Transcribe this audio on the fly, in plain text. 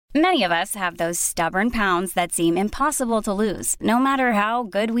Many of us have those stubborn pounds that seem impossible to lose, no matter how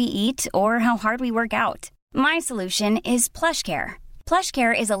good we eat or how hard we work out. My solution is PlushCare.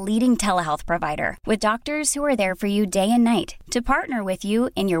 PlushCare is a leading telehealth provider with doctors who are there for you day and night to partner with you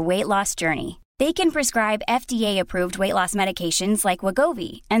in your weight loss journey. They can prescribe FDA-approved weight loss medications like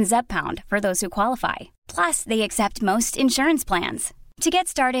Wegovy and Zepbound for those who qualify. Plus, they accept most insurance plans. To get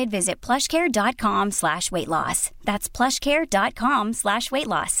started, visit plushcare.com/weightloss. That's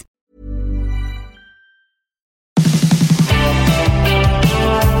plushcare.com/weightloss.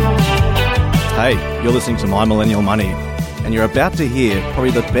 Hey, you're listening to My Millennial Money, and you're about to hear probably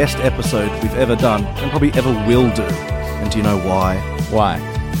the best episode we've ever done and probably ever will do. And do you know why? Why?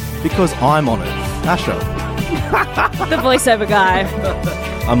 Because I'm on it. Asha. The voiceover guy.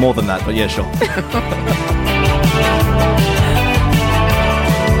 I'm more than that, but yeah, sure.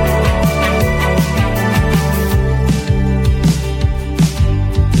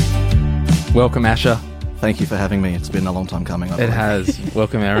 Welcome, Asha. Thank you for having me. It's been a long time coming. It has.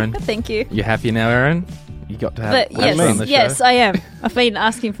 Welcome, Aaron. Thank you. You happy now, Aaron? You got to have Asha on the show? Yes, I am. I've been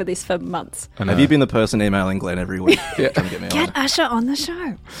asking for this for months. Have you been the person emailing Glenn every week trying to get me Get on? Asha on the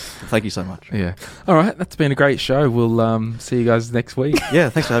show. Thank you so much. Yeah. All right. That's been a great show. We'll see you guys next week. Yeah,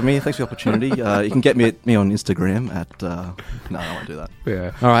 thanks for having me. Thanks for the opportunity. You can get me on Instagram at... no, I won't do that.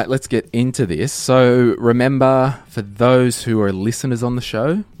 Yeah. All right. Let's get into this. So remember, for those who are listeners on the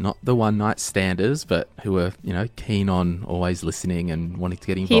show, not the one-night standers, but who are, keen on always listening and wanting to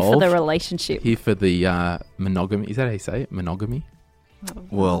get involved. Here for the relationship. Here for the monogamy. Is that how you say it? Monogamy?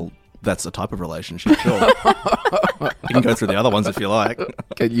 Well, that's a type of relationship, sure. You can go through the other ones if you like.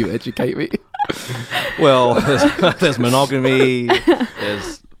 Can you educate me? Well, there's monogamy,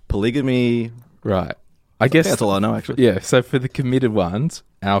 there's polygamy. Right. I guess that's all I know, actually. Yeah, so for the committed ones,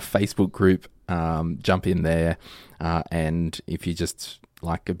 our Facebook group, jump in there, and if you just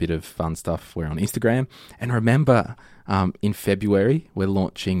like a bit of fun stuff, we're on Instagram. And remember, in February, we're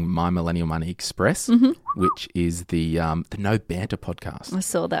launching My Millennial Money Express, which is the No Banter podcast. I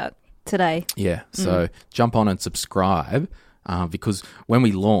saw that today. Yeah, so jump on and subscribe, because when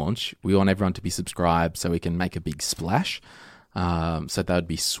we launch, we want everyone to be subscribed so we can make a big splash. So that would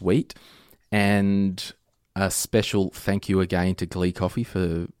be sweet. And a special thank you again to Glee Coffee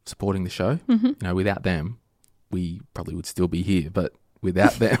for supporting the show. Without them, we probably would still be here, but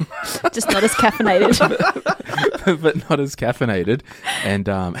without them... Just not as caffeinated. But not as caffeinated. And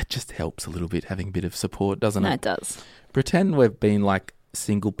it just helps a little bit having a bit of support, doesn't it? No, it does. Pretend we've been like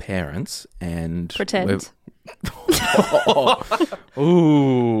single parents and... Pretend.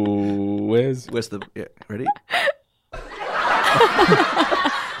 Ooh, where's the... Yeah, ready?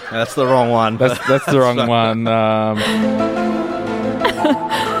 That's the wrong one. That's the wrong one.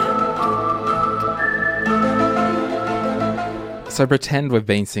 So pretend we've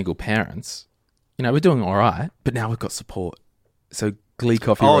been single parents. We're doing all right, but now we've got support. So Glee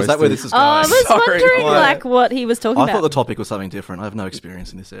Coffee Is that where this is going? I was wondering what he was talking about. I thought the topic was something different. I have no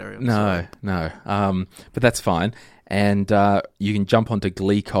experience in this area. No. But that's fine. And you can jump onto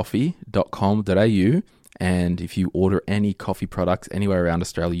gleecoffee.com.au, and if you order any coffee products anywhere around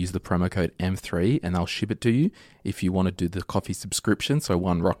Australia, use the promo code M3 and they'll ship it to you. If you want to do the coffee subscription, so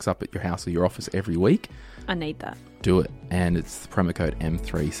one rocks up at your house or your office every week. I need that. Do it. And it's the promo code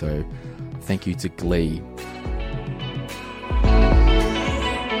M3. So thank you to Glee.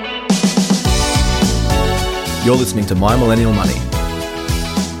 You're listening to My Millennial Money.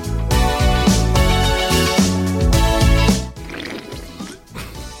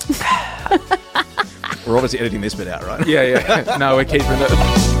 We're obviously editing this bit out, right? Yeah. No, we're keeping it.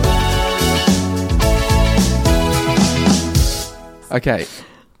 Okay.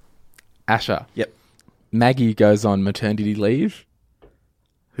 Asha. Yep. Maggie goes on maternity leave.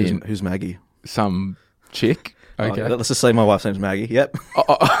 Who's Maggie? Some chick. Okay. Let's just say my wife's name's Maggie. Yep.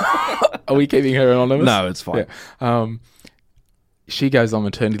 Are we keeping her anonymous? No, it's fine. Yeah. She goes on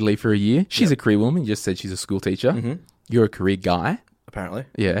maternity leave for a year. She's a career woman. You just said she's a school teacher. Mm-hmm. You're a career guy. Apparently.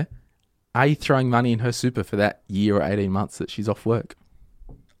 Yeah. Are you throwing money in her super for that year or 18 months that she's off work?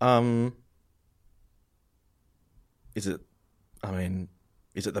 Is it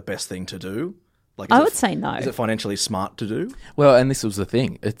the best thing to do? I would say no. Is it financially smart to do? Well, and this was the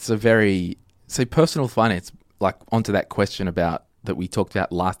thing. It's personal finance, like onto that question about that we talked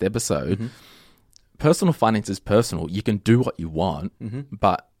about last episode. Personal finance is personal. You can do what you want,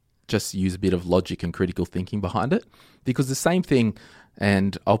 but just use a bit of logic and critical thinking behind it. Because the same thing,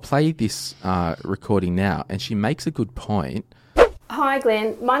 and I'll play this recording now, and she makes a good point. Hi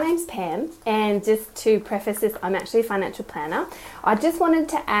Glenn, my name's Pam, and just to preface this, I'm actually a financial planner. I just wanted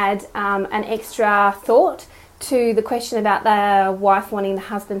to add an extra thought to the question about the wife wanting the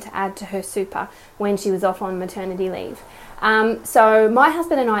husband to add to her super when she was off on maternity leave. So my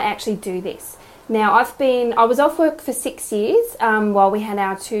husband and I actually do this. Now, I was off work for 6 years while we had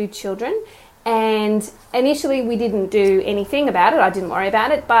our 2 children, and initially we didn't do anything about it. I didn't worry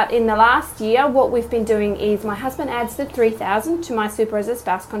about it, but in the last year, what we've been doing is my husband adds the $3,000 to my super as a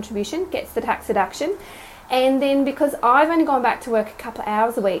spouse contribution, gets the tax deduction, and then because I've only gone back to work a couple of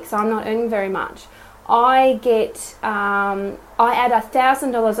hours a week, so I'm not earning very much, I add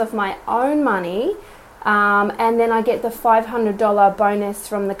 $1,000 of my own money. And then I get the $500 bonus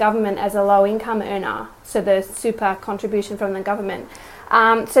from the government as a low-income earner, so the super contribution from the government.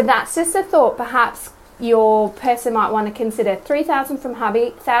 So that's just a thought. Perhaps your person might want to consider $3,000 from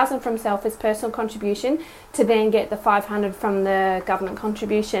hubby, $1,000 from self as personal contribution, to then get the $500 from the government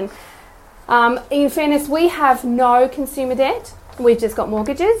contribution. In fairness, we have no consumer debt. We've just got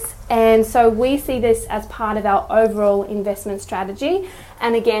mortgages, and so we see this as part of our overall investment strategy.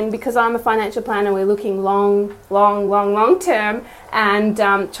 And again, because I'm a financial planner, we're looking long term and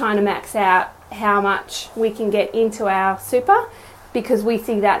trying to max out how much we can get into our super, because we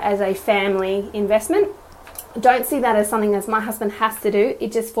see that as a family investment. Don't see that as something that my husband has to do.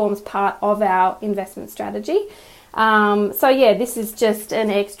 It just forms part of our investment strategy. So yeah, this is just an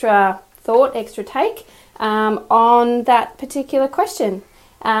extra thought, extra take on that particular question.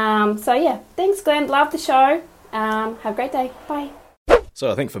 So yeah, thanks Glenn, love the show. Have a great day, bye. So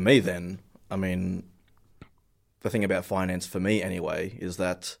I think for me then, I mean, the thing about finance for me anyway is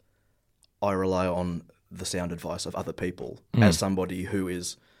that I rely on the sound advice of other people as somebody who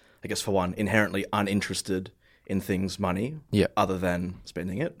is, I guess for one, inherently uninterested in things money other than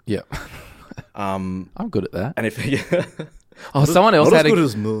spending it. Yeah. I'm good at that. And if someone else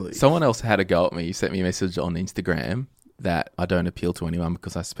had a go at me. You sent me a message on Instagram that I don't appeal to anyone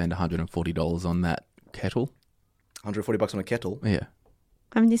because I spend $140 on that kettle. $140 on a kettle? Yeah.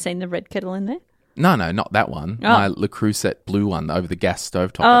 Haven't you seen the red kettle in there? No, not that one. Oh. My Le Creuset blue one over the gas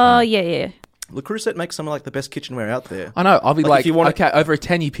stove top. Oh, yeah. Le Creuset makes some of like the best kitchenware out there. I know. I'll be Like, if you want okay, over a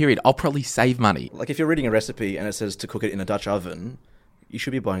 10-year period, I'll probably save money. Like if you're reading a recipe and it says to cook it in a Dutch oven, you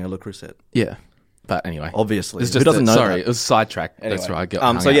should be buying a Le Creuset. Yeah. But anyway. Obviously. It's just Who doesn't know sorry, that? it was sidetracked. Anyway. That's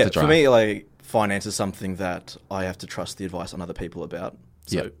right. So yeah, for me, like finance is something that I have to trust the advice on other people about.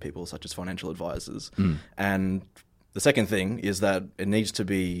 So people such as financial advisors. And the second thing is that it needs to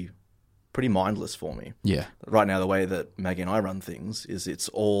be pretty mindless for me. Yeah. Right now, the way that Maggie and I run things is it's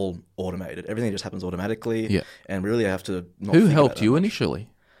all automated. Everything just happens automatically. Yeah. And really, I have to not Who think helped about you that much. initially?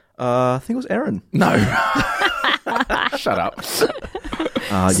 I think it was Erin. No. Shut up. Yes,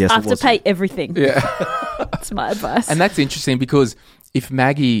 I it have to was. pay everything. Yeah. That's my advice. And that's interesting because if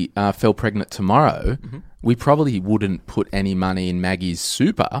Maggie fell pregnant tomorrow, we probably wouldn't put any money in Maggie's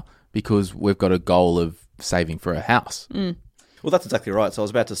super because we've got a goal of saving for a house. Well, that's exactly right. So I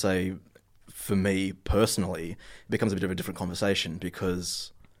was about to say, for me personally, it becomes a bit of a different conversation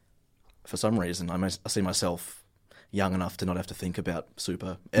because for some reason I see myself young enough to not have to think about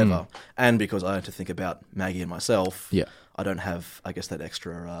super ever. And because I have to think about Maggie and myself, I don't have, I guess, that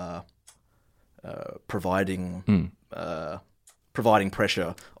extra providing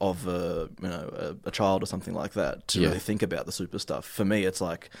pressure of a child or something like that to really think about the super stuff. For me, it's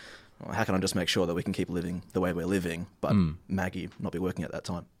like, well, how can I just make sure that we can keep living the way we're living, but Maggie not be working at that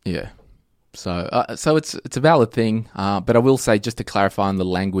time? Yeah. So it's a valid thing, but I will say, just to clarify on the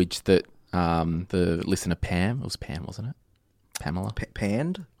language that the listener Pam, it was Pam, wasn't it? Pamela?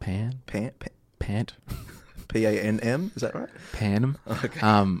 Panned? Pant? P-A-N-M, is that right? Panum.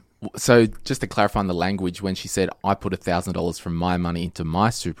 Okay. So just to clarify on the language, when she said, I put $1,000 from my money into my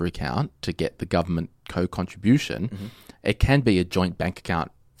super account to get the government co-contribution, it can be a joint bank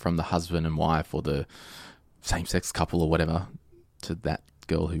account from the husband and wife or the same-sex couple or whatever, to that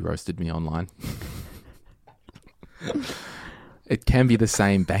girl who roasted me online. It can be the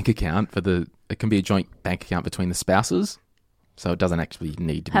same bank account it can be a joint bank account between the spouses. So it doesn't actually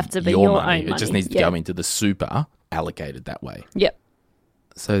need to be your money. It just needs to go into the super allocated that way. Yep.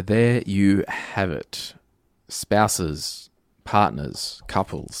 So there you have it. Spouses, partners,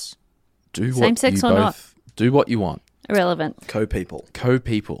 couples, do Same what sex you or both not. do what you want. Irrelevant.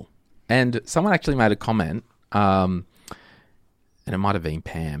 Co-people. And someone actually made a comment, and it might have been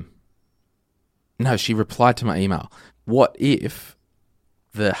Pam. No, she replied to my email. What if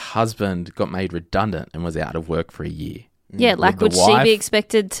the husband got made redundant and was out of work for a year? Yeah, like Would would the she wife be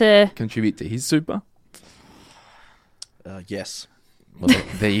expected to... contribute to his super? Yes. Well,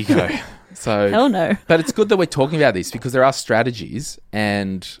 there you go. So, Hell no. But it's good that we're talking about this because there are strategies,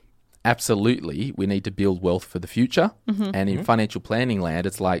 and absolutely, we need to build wealth for the future. And in financial planning land,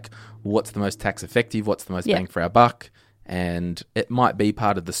 it's like, what's the most tax effective? What's the most Yeah. bang for our buck? And it might be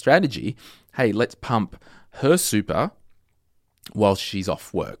part of the strategy. Hey, let's pump her super while she's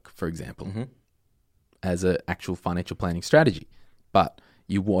off work, for example, as an actual financial planning strategy. But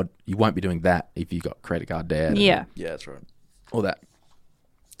you won't be doing that if you've got credit card debt. Yeah. Yeah, that's right. All that.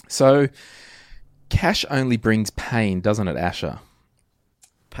 So cash only brings pain, doesn't it, Asher?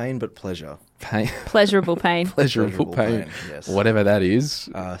 Pain but pleasure. Pain, Pleasurable pain. pleasurable pain, yes. whatever that is.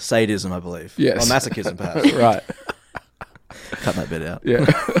 Sadism, I believe. Yes. Or masochism, perhaps. Right. Cut that bit out. Yeah.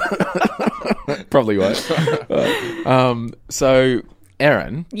 Probably won't. So,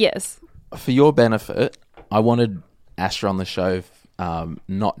 Erin, Yes. for your benefit, I wanted Asher on the show,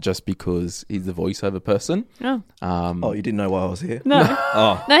 not just because he's the voiceover person. Oh. Oh, you didn't know why I was here? No.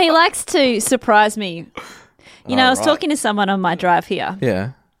 Oh, No, he likes to surprise me. You know, I was right. talking to someone on my drive here,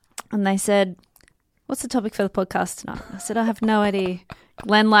 Yeah. and they said, "What's the topic for the podcast tonight?" I said, "I have no idea."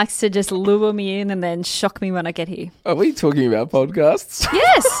 Glenn likes to just lure me in and then shock me when I get here. Are we talking about podcasts?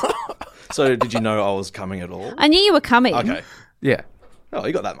 Yes, so did you know I was coming at all? I knew you were coming. Okay. Yeah. Oh,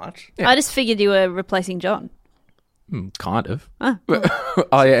 you got that much? I just figured you were replacing John. Kind of. Ah.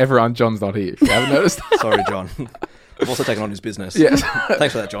 Oh, yeah, everyone. John's not here. If you haven't noticed? Sorry, John. I've also taken on his business. Yes.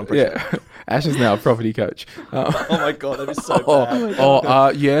 Thanks for that, John. Appreciate it. Yeah. Ash is now a property coach. Oh my god, that'd be so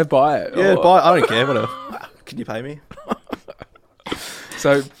bad. Yeah, buy it. Yeah, Oh. bye. I don't care. Whatever. Can you pay me?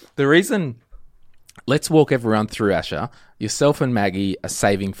 So the reason, let's walk everyone through, Asher. Yourself and Maggie are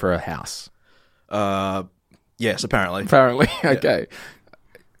saving for a house. Yes, apparently. Apparently. Okay.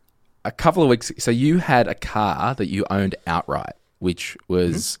 A couple of weeks, so you had a car that you owned outright, which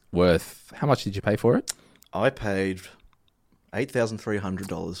was worth, how much did you pay for it? I paid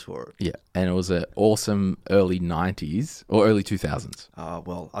 $8,300 for it. Yeah. And it was an awesome early 90s or early 2000s.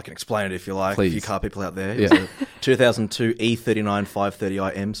 Well, I can explain it if you like. Please. For you car people out there. Yeah. It's a 2002 E39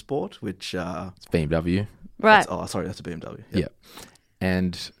 530i M Sport, which... It's BMW. Right. Oh, sorry, that's a BMW. Yeah.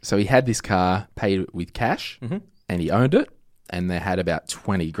 And so he had this car, paid it with cash, and he owned it, and they had about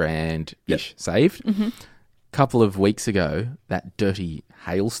 20 grand-ish saved. Couple of weeks ago, that dirty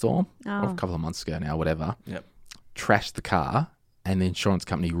hailstorm, or a couple of months ago now, whatever, Yep. trashed the car, and the insurance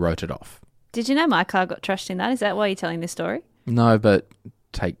company wrote it off. Did you know my car got trashed in that? Is that why you're telling this story? No, but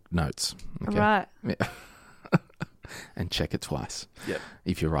take notes. Okay? Right. And check it twice. Yep.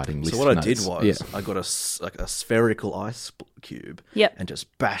 If you're writing list So what notes. I did was Yeah. I got a spherical ice cube Yep. and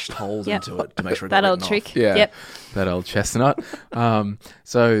just bashed holes Yep. into it to make sure it That got old written trick. off. Yeah. Yep. That old chestnut.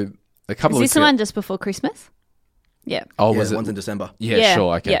 So a couple Is of this weeks the ago. one just before Christmas? Yeah. Oh, Yeah, was it? one's in December. Yeah, Yeah,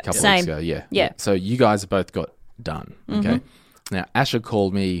 sure. Okay, yeah, a couple of same. weeks ago. Yeah. Yeah. So you guys both got done. Okay. Now, Asher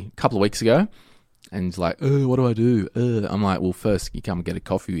called me a couple of weeks ago and he's like, oh, what do I do? I'm like, well, first you come get a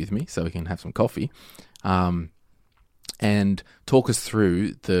coffee with me so we can have some coffee. And talk us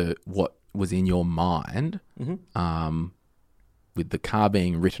through what was in your mind with the car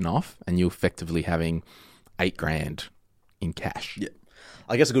being written off and you effectively having $8 grand in cash. Yeah.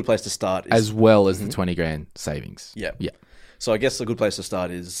 I guess a good place to start is... As well as the 20 grand savings. Yeah. Yeah. So I guess a good place to start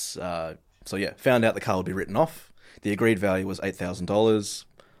is... found out the car would be written off. The agreed value was $8,000.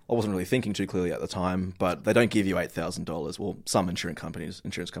 I wasn't really thinking too clearly at the time, but they don't give you $8,000. Well, some insurance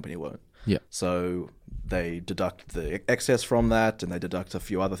company won't. Yeah. So they deduct the excess from that, and they deduct a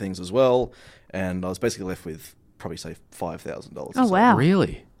few other things as well. And I was basically left with probably say $5,000. or Oh, so. wow.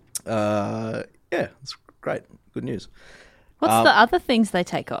 Really? Yeah, it's great. Good news. What's the other things they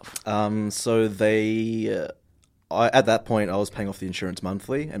take off? So they, at that point, I was paying off the insurance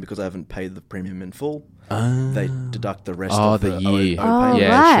monthly, and because I haven't paid the premium in full, they deduct the rest of the year. Oh, payment.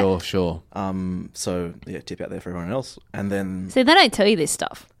 Yeah, right. sure. So yeah, tip out there for everyone else. And then See, they don't tell you this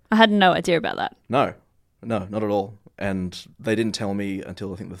stuff. I had no idea about that. no, not at all. And they didn't tell me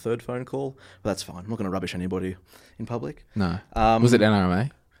until I think the third phone call. But that's fine. I'm not going to rubbish anybody in public. No. Was it NRMA?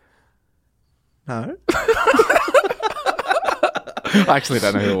 No. I actually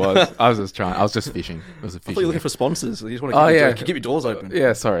don't know who it was. I was just fishing. It was a I thought you fishing. were looking for sponsors. You just want to Oh, keep, yeah. keep your doors open.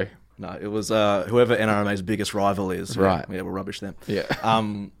 Yeah, sorry. No, it was whoever NRMA's biggest rival is. Right. Yeah, we'll rubbish them. Yeah.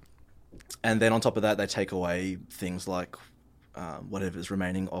 And then on top of that, they take away things like whatever's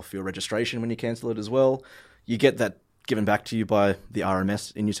remaining off your registration when you cancel it as well. You get that given back to you by the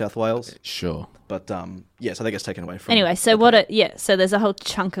RMS in New South Wales. Sure. But so that gets taken away from. Anyway, so so there's a whole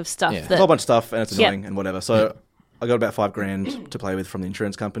chunk of stuff Yeah. There's a whole that... bunch of stuff, and it's Yep. annoying and whatever. So I got about $5 grand to play with from the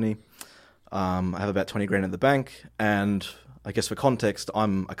insurance company. I have about 20 grand in the bank, and I guess for context,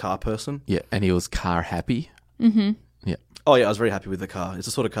 I'm a car person. Yeah, and he was car happy. Yeah. Oh yeah, I was very happy with the car. It's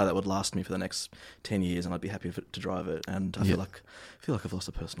the sort of car that would last me for the next 10 years, and I'd be happy to drive it. And I feel like I've lost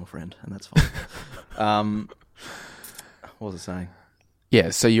a personal friend, and that's fine. What was I saying? Yeah,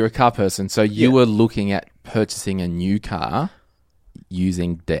 so you're a car person. So you were looking at purchasing a new car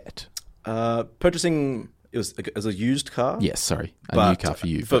using debt. Purchasing as a used car. Yes, sorry, a new car for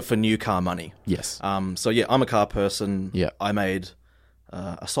you. For new car money. Yes. So yeah, I'm a car person. Yeah. I made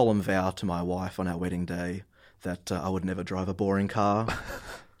a solemn vow to my wife on our wedding day that I would never drive a boring car.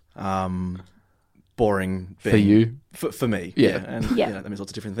 Boring being, For you? For me. Yeah. And that means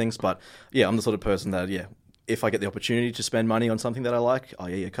lots of different things. But yeah, I'm the sort of person that, if I get the opportunity to spend money on something that I like,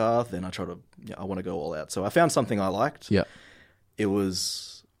 i.e. a car, then I want to go all out. So I found something I liked. Yeah. It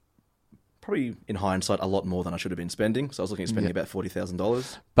was probably, in hindsight, a lot more than I should have been spending. So I was looking at spending about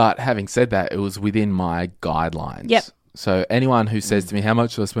 $40,000. But having said that, it was within my guidelines. Yep. So anyone who says to me, how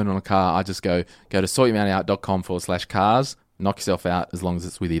much do I spend on a car? I just go to sortyourmoneyout.com/cars, knock yourself out as long as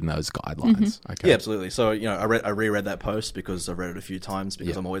it's within those guidelines. Okay. Yeah, absolutely. So, I reread that post because I've read it a few times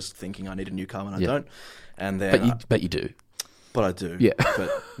because I'm always thinking I need a new car when I don't. And then, But you do. But I do. Yeah.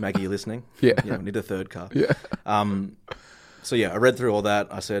 But Maggie, you listening? Yeah. We need a third car. Yeah. So I read through all that.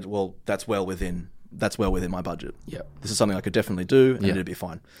 I said, well, that's well within my budget. Yeah. This is something I could definitely do, and it'd be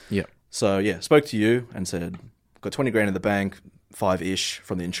fine. Yeah. So spoke to you and said, got 20 grand in the bank, 5-ish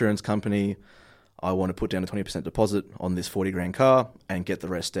from the insurance company. I want to put down a 20% deposit on this 40 grand car and get the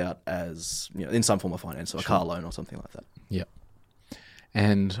rest out as, in some form of finance, so a car loan or something like that. Yeah.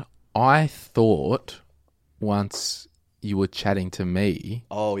 And I thought once you were chatting to me.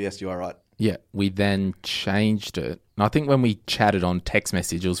 Oh, yes, you are right. Yeah. We then changed it. And I think when we chatted on text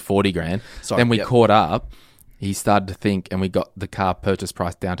message, it was 40 grand. Sorry, then we caught up. He started to think, and we got the car purchase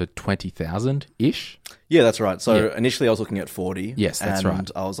price down to 20,000-ish. Yeah, that's right. So initially I was looking at 40. Yes, that's right.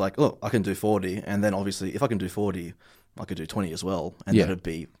 And I was like, look, I can do 40. And then obviously if I can do 40, I could do 20 as well. And that'd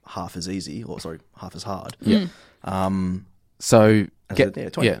be half as easy, half as hard. Yeah. So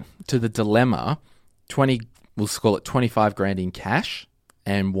to the dilemma, 20, we'll call it 25 grand in cash,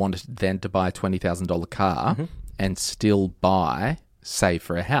 and wanted then to buy a $20,000 car and still save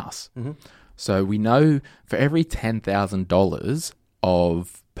for a house. Mm-hmm. So we know for every $10,000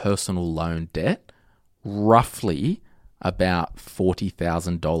 of personal loan debt, roughly about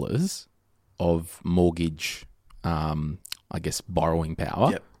 $40,000 of mortgage, borrowing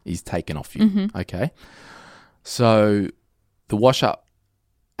power is taken off you. Mm-hmm. Okay. So the wash up,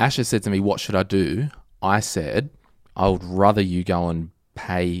 Asher said to me, what should I do? I said, I would rather you go and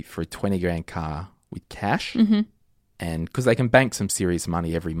pay for a 20 grand car with cash. Mm-hmm. And because they can bank some serious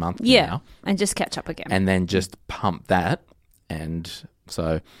money every month now. And just catch up again. And then just pump that. And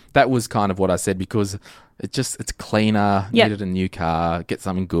so that was kind of what I said, because it's cleaner, needed a new car, get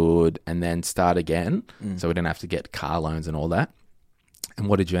something good, and then start again. So we didn't have to get car loans and all that. And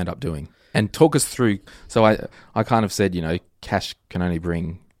what did you end up doing? And talk us through. So I kind of said, cash can only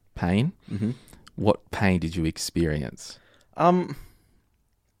bring pain. Mm-hmm. What pain did you experience?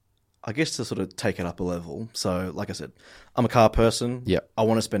 I guess to sort of take it up a level. So, like I said, I'm a car person. Yeah. I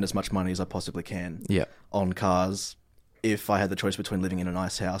want to spend as much money as I possibly can on cars. If I had the choice between living in a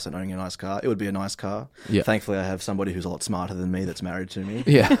nice house and owning a nice car, it would be a nice car. Yeah. Thankfully, I have somebody who's a lot smarter than me that's married to me.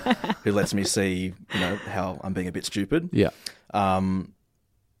 Yeah. Who lets me see, how I'm being a bit stupid. Yeah.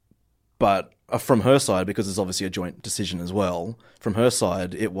 But from her side, because it's obviously a joint decision as well, from her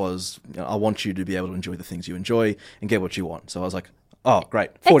side, it was, I want you to be able to enjoy the things you enjoy and get what you want. So I was like, oh,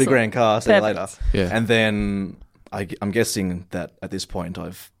 great, 40 grand car, see you later. Yeah. And then I'm guessing that at this point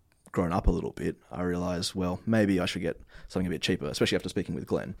I've grown up a little bit. I realised, well, maybe I should get something a bit cheaper, especially after speaking with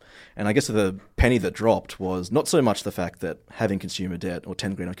Glenn. And I guess the penny that dropped was not so much the fact that having consumer debt or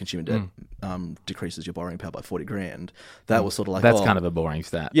 10 grand of consumer debt decreases your borrowing power by 40 grand. That was sort of like, that's kind of a boring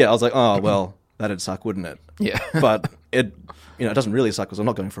stat. Yeah, I was like, oh, well, that'd suck, wouldn't it? Yeah. But it doesn't really suck because I'm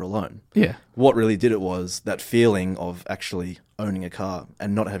not going for a loan. Yeah. What really did it was that feeling of actually owning a car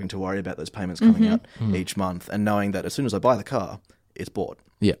and not having to worry about those payments coming out each month, and knowing that as soon as I buy the car, it's bought.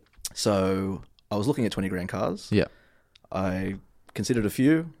 Yeah. So I was looking at 20 grand cars. Yeah. I considered a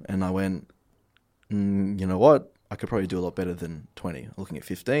few and I went, you know what? I could probably do a lot better than 20. Looking at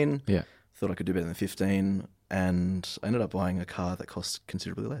 15. Yeah. Thought I could do better than 15. And I ended up buying a car that cost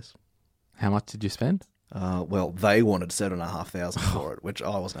considerably less. How much did you spend? Well, they wanted $7,500 for it, which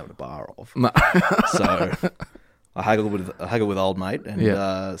I wasn't having a bar of. No. So I haggled with old mate and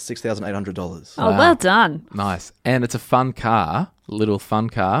 $6,800. Oh, well done. Nice. And it's a fun car, little fun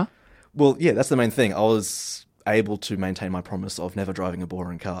car. Well, yeah, that's the main thing. I was able to maintain my promise of never driving a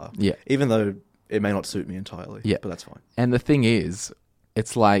boring car. Yeah. Even though it may not suit me entirely. Yeah. But that's fine. And the thing is,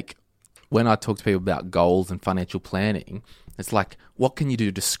 it's like when I talk to people about goals and financial planning, it's like, what can you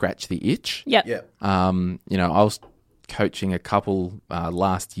do to scratch the itch? Yep. Yeah. You know, I was coaching a couple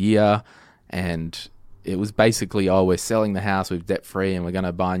last year, and it was basically, we're selling the house, we're debt free, and we're going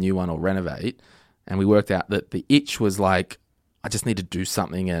to buy a new one or renovate. And we worked out that the itch was like, I just need to do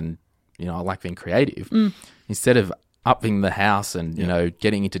something, and you know, I like being creative. Instead of upping the house and you know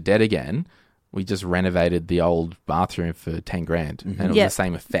getting into debt again, we just renovated the old bathroom for 10 grand, and it was the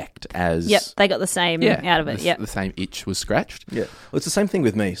same effect as. Yep, they got the same out of it. Yep. The same itch was scratched. Yeah. Well, it's the same thing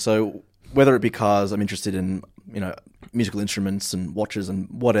with me. So whether it be cars, I'm interested in, you know, musical instruments and watches and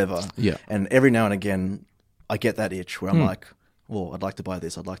whatever. Yeah. And every now and again, I get that itch where I'm like, well, I'd like to buy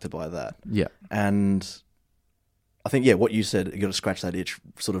this, I'd like to buy that. Yeah. And I think, what you said, you got to scratch that itch,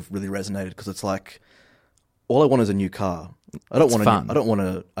 sort of really resonated, because it's like, all I want is a new car. I don't want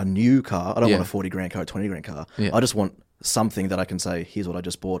a new car. I don't want a 40 grand car, a 20 grand car. Yeah. I just want something that I can say, here's what I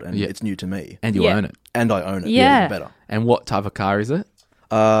just bought, and it's new to me. And you own it. And I own it. Yeah. Even better. And what type of car is it?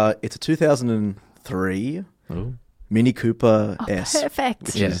 It's a 2003 Mini Cooper S. Perfect.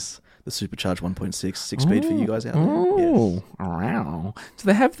 Which Yeah. is the supercharged 1.6 six-speed for you guys out there. Oh, wow. Do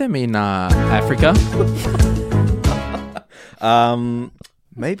they have them in Africa?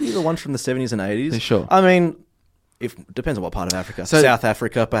 Maybe the ones from the 70s and 80s. Sure. I mean, depends on what part of Africa. So- South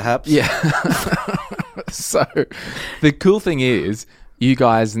Africa, perhaps. Yeah. So the cool thing is you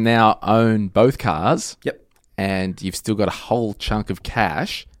guys now own both cars. Yep. And you've still got a whole chunk of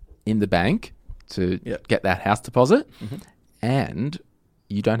cash in the bank to Yep. get that house deposit. And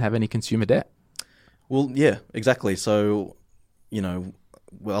you don't have any consumer debt. Well, yeah, exactly. So, you know,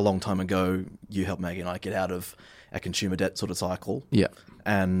 a long time ago, you helped Maggie and I get out of a consumer debt sort of cycle. Yeah.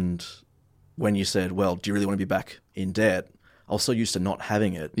 And when you said, well, do you really want to be back in debt? I was so used to not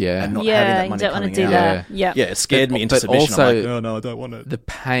having it. Yeah. And not having Yeah, that you money don't want coming to do out. that. Yeah. Yeah, it scared me into But submission. I'm also- like, oh, no, I don't want it. The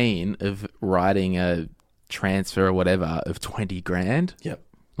pain of writing a transfer or whatever of 20 grand. Yep.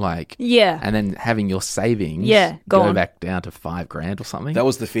 Like, Yeah. and then having your savings go gone. back down to 5 grand or something. That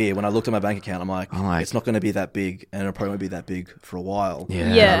was the fear. When I looked at my bank account, I'm like, like- it's not going to be that big, and it'll probably won't be that big for a while. Yeah.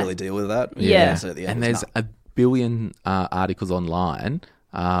 Can Yeah. I really deal with that? Yeah. So at the end, And it was, there's a billion articles online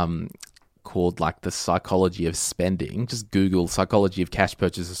called like the psychology of spending. Just Google psychology of cash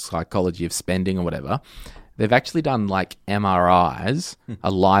purchases, psychology of spending or whatever. They've actually done like MRIs,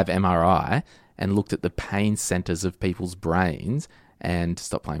 a live MRI, and looked at the pain centers of people's brains. And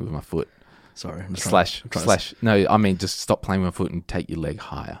stop playing with my foot. Sorry. I'm just Slash. No, I mean just stop playing with my foot and take your leg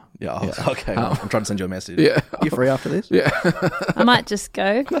higher. Yeah. Okay. I'm trying to send you a message. Yeah. You free after this? Yeah. I might just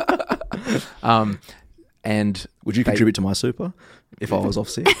go. And Would you contribute to my super if I was off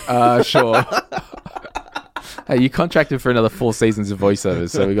sick? sure. Hey, you contracted for another 4 seasons of voiceovers,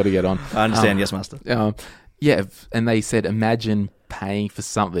 so we got to get on. I understand. Yes, master. Yeah, and they said imagine paying for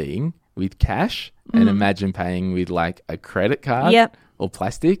something with cash and imagine paying with like a credit card Yep. or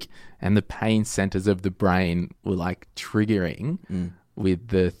plastic, and the pain centers of the brain were like triggering with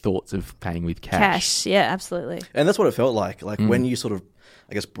the thoughts of paying with Cash. Yeah, absolutely. And that's what it felt like. Like when you sort of,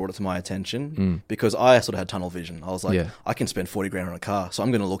 I guess, brought it to my attention, because I sort of had tunnel vision. I was like, I can spend 40 grand on a car, so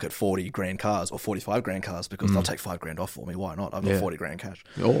I'm going to look at 40 grand cars or 45 grand cars because they'll take 5 grand off for me. Why not? I've got 40 grand cash.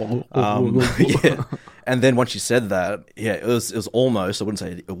 Yeah. And then once you said that, it was almost, I wouldn't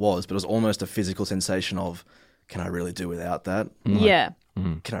say it was, but it was almost a physical sensation of, can I really do without that? Yeah.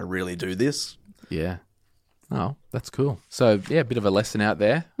 Can I really do this? Yeah. Oh, that's cool. So, yeah, a bit of a lesson out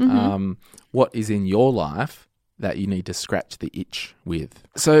there. What is in your life that you need to scratch the itch with?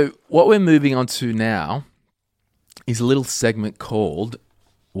 So, what we're moving on to now is a little segment called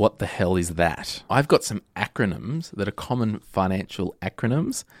What the Hell Is That? I've got some acronyms that are common financial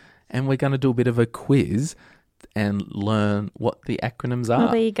acronyms, and we're going to do a bit of a quiz and learn what the acronyms are.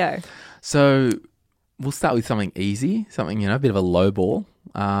 Well, there you go. So, we'll start with something easy, something, a bit of a low ball.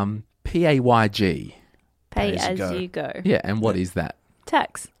 PAYG. Pay as you as go. you go. Yeah, and what is that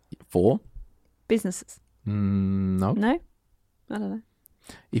Tax. for? Businesses. No. No? I don't know.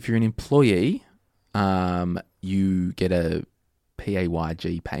 If you're an employee, you get a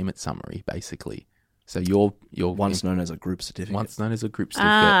PAYG payment summary, basically. So you're Once known as a group certificate. once known as a group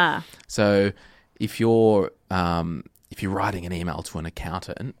certificate. Ah. So if you're writing an email to an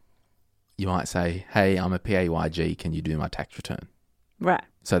accountant, you might say, "Hey, I'm a PAYG. Can you do my tax return?" Right.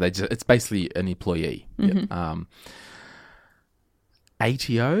 So it's basically an employee.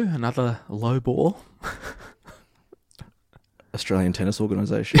 ATO, another low ball. Australian Tennis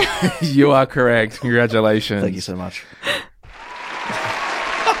Organisation. You are correct. Congratulations. Thank you so much.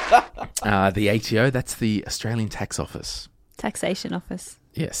 The ATO, that's the Australian Tax Office. Taxation office.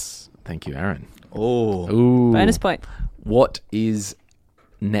 Yes. Thank you, Aaron. Oh. Ooh. Bonus point. What is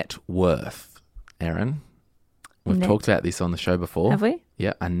net worth, Erin? We've Net. talked about this on the show before. Have we?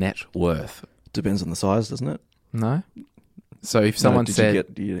 Yeah, a net worth. Depends on the size, doesn't it? No? So if someone Did said...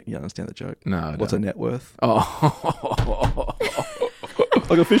 you understand the joke? No, I What's don't. a net worth? Oh.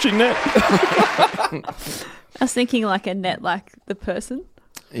 Like a fishing net. I was thinking like a net, like the person.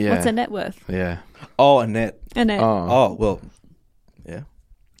 Yeah. What's a net worth? Yeah. Oh, a net. A net. Oh, well, yeah.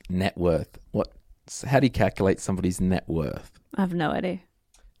 Net worth. What? How do you calculate somebody's net worth? I have no idea.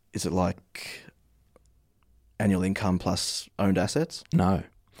 Is it like annual income plus owned assets? No.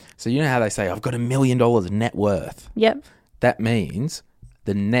 So you know how they say, I've got $1 million net worth? Yep. That means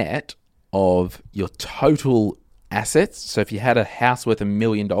the net of your total assets. So if you had a house worth $1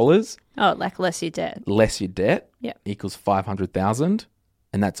 million, Oh, like less your debt. less your debt, Yep. equals 500,000,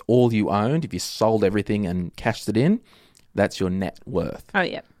 and that's all you owned. If you sold everything and cashed it in, that's your net worth. Oh,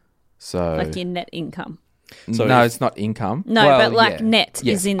 yep. So Like your net income. So no, if- it's not income. No, Well, but like yeah. net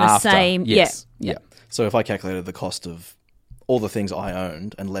Yes, is in the after. same. Yes. Yeah. Yeah. So if I calculated the cost of all the things I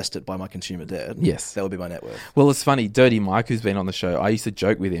owned and lessed it by my consumer debt, Yes. that would be my net worth. Well, it's funny. Dirty Mike, who's been on the show, I used to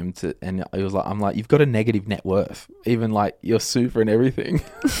joke with him, and he was like, "I'm like, you've got a negative net worth, even like your super and everything.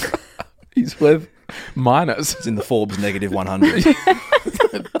 He's worth minus, It's in the Forbes negative 100.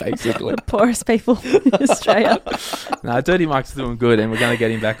 basically." Poorest people in Australia. No, Dirty Mike's doing good, and we're going to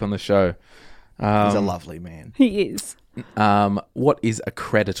get him back on the show. He's a lovely man. He is. What is a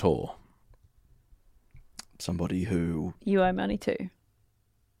creditor? Somebody who... You owe money to.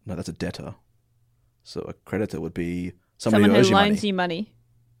 No, that's a debtor. So a creditor would be somebody Someone who owes who you loans money. you money.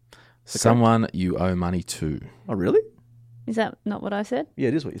 Someone you owe money to. Oh, really? Is that not what I said? Yeah,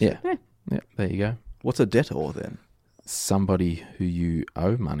 it is what you said. Yeah. Yeah, there you go. What's a debtor then? Somebody who you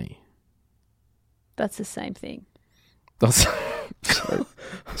owe money. That's the same thing. That's,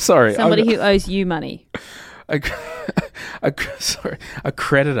 sorry. Somebody who owes you money. Sorry, a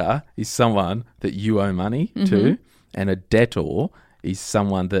creditor is someone that you owe money Mm-hmm. to, and a debtor is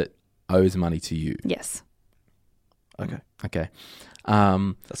someone that owes money to you. Yes. Okay. Okay.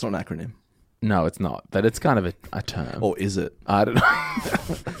 That's not an acronym. No, it's not, but it's kind of a term. Or is it? I don't know.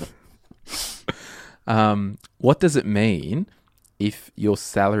 What does it mean if your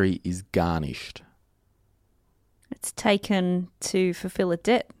salary is garnished? It's taken to fulfill a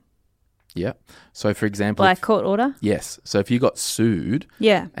debt Yeah. So, for example, by a court order. yes. So if you got sued,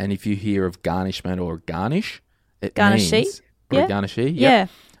 Yeah. and if you hear of garnishment or garnish, it Garnishee? means or Yeah. a garnishee, Yeah.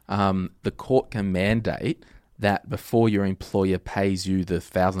 the court can mandate that before your employer pays you the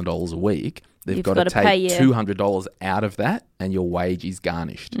 $1,000 a week, they've You've got to gotta pay take you. $200 out of that, and your wage is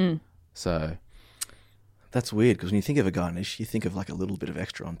garnished. Mm. So That's weird because when you think of a garnish, you think of like a little bit of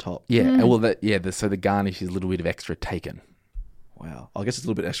extra on top. yeah, Mm. well, so the garnish is a little bit of extra taken. Wow. I guess it's a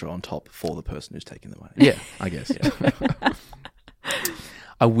little bit extra on top for the person who's taking the money. Yeah, I guess. Yeah.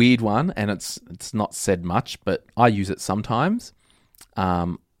 A weird one, and it's not said much, but I use it sometimes.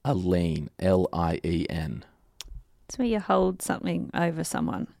 A lien, L-I-E-N. It's where you hold something over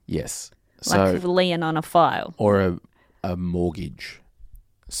someone. Yes. Like So a lien on a file. or a mortgage.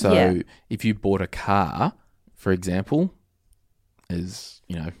 So Yeah. if you bought a car, for example, is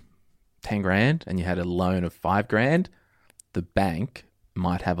 10 grand, and you had a loan of 5 grand, the bank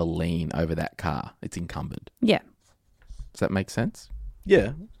might have a lien over that car. It's encumbered. Yeah. Does that make sense?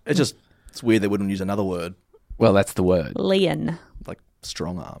 Yeah. It's weird they wouldn't use another word Well, that's the word. Lien. like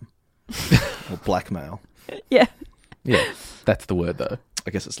strong arm or blackmail. Yeah. Yeah, that's the word though.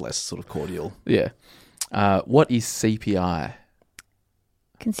 I guess it's less sort of cordial. Yeah. What is CPI?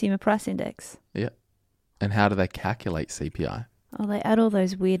 Consumer Price Index. Yeah. And how do they calculate CPI? Oh, they add all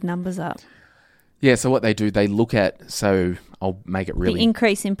those weird numbers up. Yeah, so what they do, they look at, so I'll make it really... The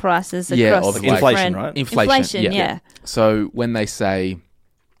increase in prices Yeah, across or the inflation, different- right? Inflation, yeah. So when they say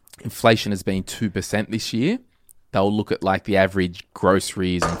inflation has been 2% this year, they'll look at like the average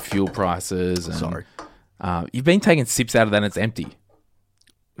groceries and fuel prices. And, Sorry. You've been taking sips out of that and it's empty.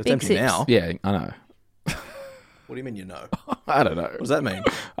 It's Big empty sips. now. Yeah, I know. What do you mean you know? I don't know. What does that mean?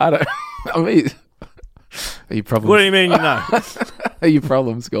 I don't. I mean, are your problems? What do you mean you know? Are your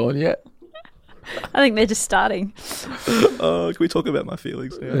problems gone yet? I think they're just starting. Can we talk about my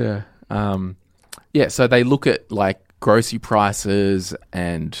feelings now? Yeah. Yeah. So they look at like grocery prices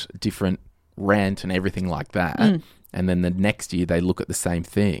and different rent and everything like that, and then the next year they look at the same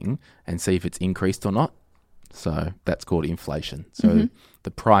thing and see if it's increased or not. So that's called inflation. So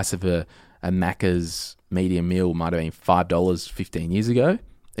the price of a Macca's medium meal might have been $5 15 years ago.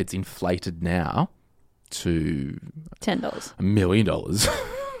 It's inflated now to $10. $1 million.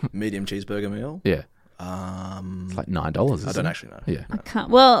 Medium cheeseburger meal. Yeah. Um, It's like $9. I isn't don't it? actually know. Yeah. I can't.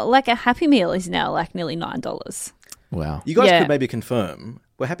 Well, like a Happy Meal is now like nearly $9. Wow. You guys Yeah. could maybe confirm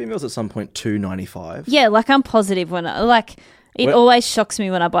Were Happy Meals at some point $2.95? Yeah, like I'm positive when it Well- always shocks me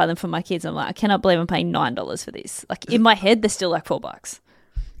when I buy them for my kids. I'm like, I cannot believe I'm paying $9 for this. Like in my head, they're still like $4.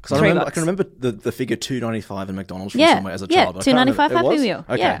 Because I can remember the figure $2.95 in McDonald's from Yeah, somewhere as a yeah, child. but I can't $2.95 remember- it Happy was? Meal.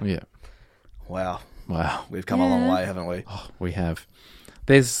 Okay. Yeah. Yeah. Wow. Wow. We've come a long way, haven't we? We have.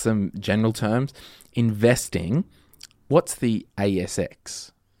 There's some general terms. Investing. What's the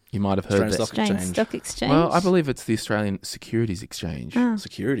ASX? You might have heard Australian that. Stock Exchange. Stock Exchange. Well, I believe it's the Australian Securities Exchange.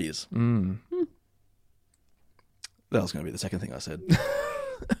 Securities. Mm. That was going to be the second thing I said.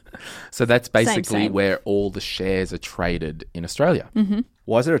 So that's basically same. where all the shares are traded in Australia.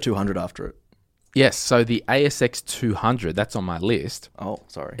 Why is there a 200 after it? Yes, so the ASX 200, that's on my list. Oh,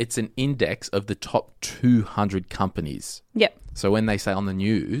 sorry. It's an index of the top 200 companies. Yep. So when they say on the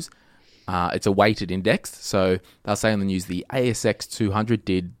news, it's a weighted index. So they'll say on the news the ASX 200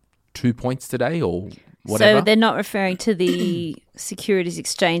 did 2 points today or whatever. So they're not referring to the Securities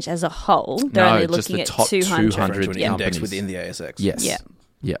Exchange as a whole. They're No, only just looking the at top 200. 200 to an index companies. within the ASX. Yes. Yeah.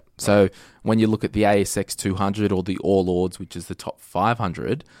 Yeah. So when you look at the ASX 200 or the All Ords, which is the top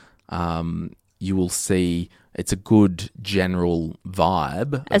 500, you will see it's a good general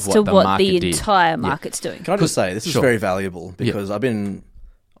vibe As of to what the what market the did. entire market's doing. Can I just say, this is Sure. very valuable because Yeah.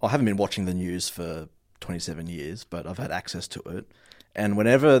 I haven't been watching the news for 27 years, but I've had access to it. And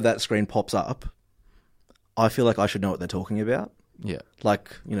whenever that screen pops up, I feel like I should know what they're talking about. Yeah. Like,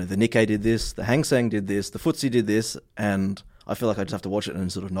 the Nikkei did this, the Hang Seng did this, the FTSE did this, and I feel like I just have to watch it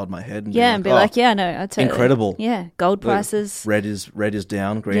and sort of nod my head and And be "Oh, like, yeah, no, I totally. incredible. Yeah, gold prices. red is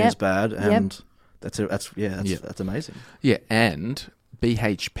down, green Yep. is bad, Yep. and that's amazing. Yeah. And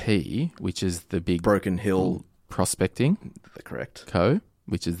BHP, which is the big Broken Hill, prospecting correct. co,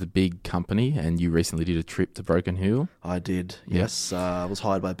 which is the big company, and you recently did a trip to Broken Hill. I did, Yeah. yes. I was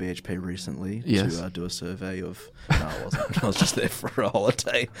hired by BHP recently Yes. to do a survey of... No, I wasn't. I was just there for a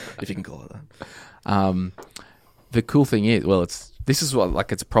holiday, if you can call it that. The cool thing is, this is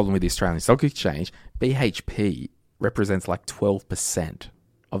what it's a problem with the Australian Stock Exchange. BHP represents like 12%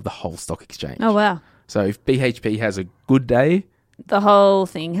 of the whole stock exchange. Oh, wow. So if BHP has a good day, The whole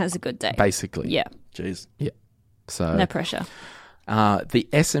thing has a good day. basically. Yeah, Jeez. Yeah. So no pressure. the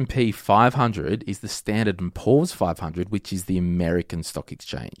S&P 500 is the Standard & Poor's 500, which is the American stock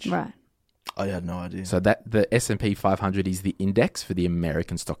exchange. Right. I had no idea. So that the S&P 500 is the index for the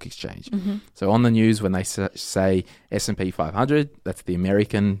American stock exchange. So on the news, when they say S&P 500, that's the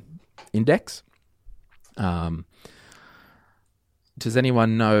American index. Does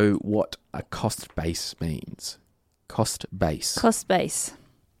anyone know what a cost base means? Cost base. Cost base.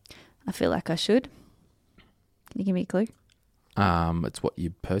 I feel like I should. Can you give me a clue? It's what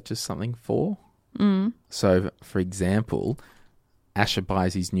you purchase something for. So, for example, Asher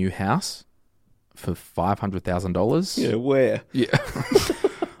buys his new house for $500,000. yeah, where? Yeah.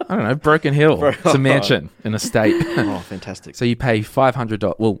 I don't know, Broken Hill. It's a mansion, an estate. Oh, fantastic. So you pay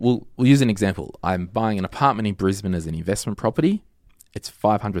 $500. Well, we'll use an example. I'm buying an apartment in Brisbane as an investment property. It's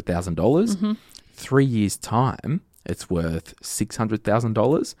 $500,000. 3 years' time, it's worth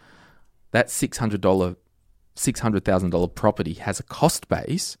 $600,000. That $600,000 property has a cost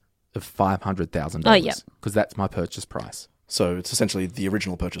base of $500,000. Oh, yeah. Because that's my purchase price. So it's essentially the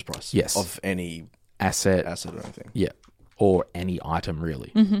original purchase price Yes. of any Asset. asset or anything. Yeah. Or any item,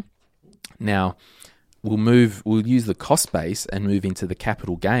 really. Now, we'll use the cost base and move into the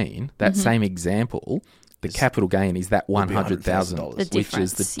capital gain. That same example, the capital gain is that Would be $100,000, $100,000. which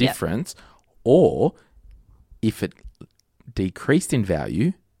is the difference, yep. difference. Or if it decreased in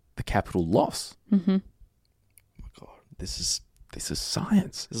value, the capital loss. God, this This is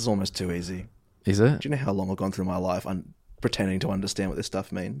science, is almost too easy. is it? Do you know how long I've gone through my life pretending to understand what this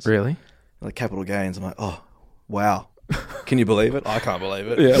stuff means? Really? Like capital gains, I'm like, oh, wow. Can you believe it? I can't believe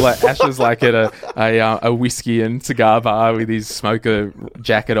it. Yeah, like Asher's like at a whiskey and cigar bar with his smoker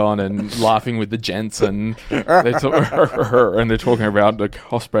jacket on and laughing with the gents, and they're talking about the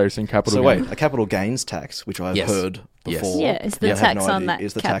cost base and capital. So gain. wait, a capital gains tax, which I've Yes. heard Yes. before. Yeah, it's the I have tax no on idea. that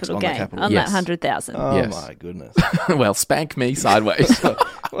Is the tax capital on gain, the capital on Yes. that 100,000. Oh Yes. my goodness. Well, spank me sideways.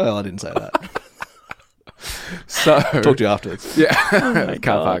 Well, I didn't say that. So Talk to you afterwards. yeah,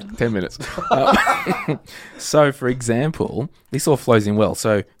 car park 10 minutes. So, for example, this all flows in well.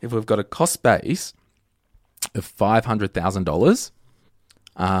 So, if we've got a cost base of $500,000,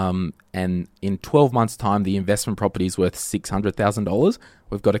 and in 12 months' time, the investment property is worth $600,000,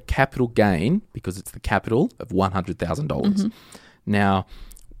 we've got a capital gain because it's the capital of $100,000. Now,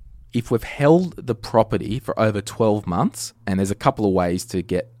 if we've held the property for over 12 months, and there's a couple of ways to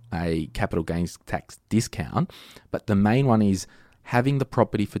get a capital gains tax discount, but the main one is having the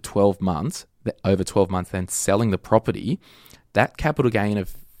property for 12 months, over 12 months, then selling the property. that capital gain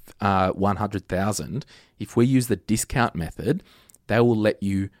of 100,000, if we use the discount method, they will let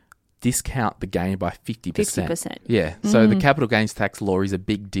you discount the gain by 50%. 50%. Yeah. So the capital gains tax law is a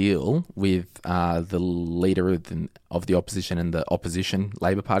big deal with the leader of the opposition and the opposition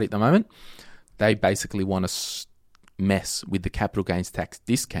Labor Party at the moment. They basically want to mess with the capital gains tax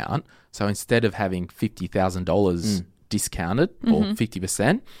discount. So instead of having $50,000 discounted or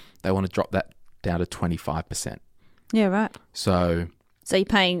 50%, they want to drop that down to 25%. Yeah, right. So you're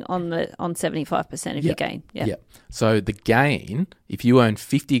paying on 75% of your gain. Yeah. Yeah. So the gain, if you earn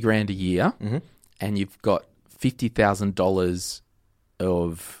 $50,000 a year and you've got $50,000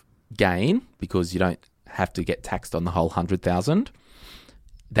 of gain because you don't have to get taxed on the whole $100,000,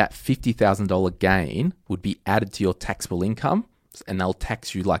 that $50,000 gain would be added to your taxable income, and they'll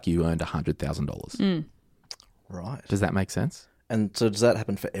tax you like you earned $100,000. Right. Does that make sense? And so does that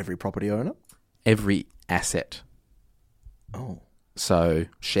happen for every property owner? Every asset. Oh. So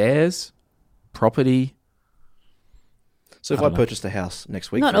shares, property. So if I purchased a house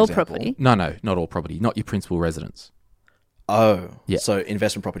next week, Not for all example, property. No, not all property. Not your principal residence. Oh. Yeah. So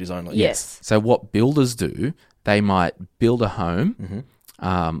investment properties only. Yes. So what builders do, they might build a home,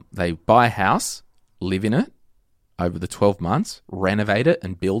 they buy a house, live in it over the 12 months, renovate it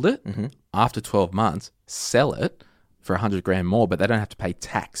and build it. After 12 months, sell it for $100,000 more, but they don't have to pay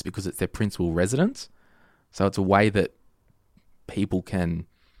tax because it's their principal residence. So it's a way that people can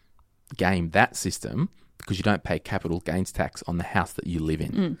game that system because you don't pay capital gains tax on the house that you live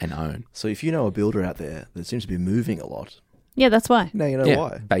in and own. So if you know a builder out there that seems to be moving a lot, Yeah, that's why. now you know Yeah,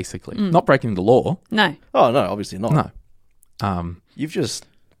 why. basically. Not breaking the law. No. Oh, no, obviously not. No. You've just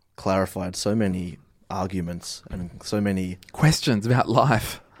clarified so many arguments and so many... Questions about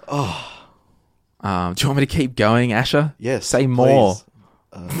life. Do you want me to keep going, Asher? Yes. Say more.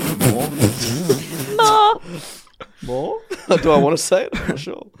 More? More? Do I want to say it? I'm not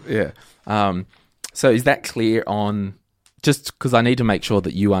sure. Yeah. So is that clear on, just because I need to make sure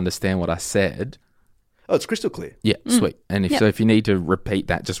that you understand what I said. Oh, it's crystal clear. Yeah, sweet. And if you need to repeat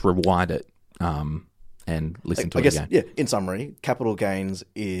that, just rewind it and listen to I it guess, again. yeah, in summary, capital gains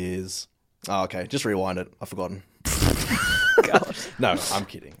is... Oh, okay, just rewind it. I've forgotten. No, I'm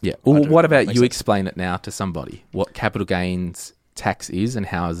kidding. Yeah. Well, I do. what about Makes you sense. explain it now to somebody, what capital gains tax is and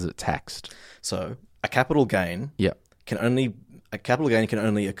how is it taxed? So a capital gain Yeah. can only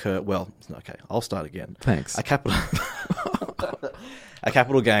occur... Well, okay, I'll start again. Thanks. A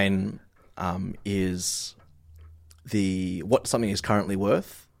capital gain is what something is currently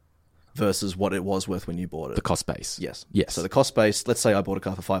worth versus what it was worth when you bought it. The cost base. Yes. Yes. So the cost base, let's say I bought a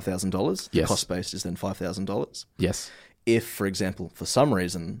car for $5,000. The Yes. cost base is then $5,000. Yes. If, for example, for some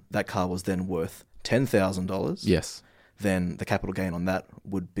reason, that car was then worth $10,000, Yes. then the capital gain on that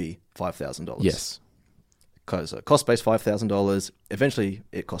would be $5,000. Yes. Because cost base $5,000, eventually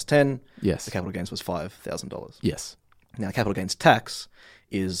it cost $10,000. Yes. The capital gains was $5,000. Yes. Now, capital gains tax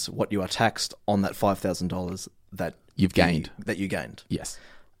is what you are taxed on that $5,000 that You've gained. that you gained. Yes.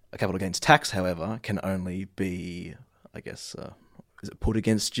 A capital gains tax, however, can only be, I guess, is it put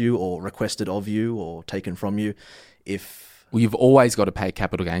against you or requested of you or taken from you if... Well, you've always got to pay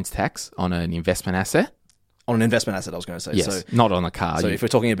capital gains tax on an investment asset. On an investment asset, I was going to say. Yes. So, Not on a car. so if we're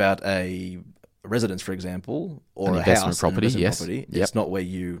talking about a residence, for example, or An a investment house, property, an investment yes. property, Yep. it's not where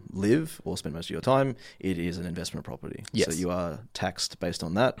you live or spend most of your time. It is an investment property. Yes. So you are taxed based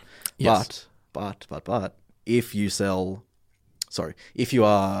on that. Yes. But if you sell... Sorry, if you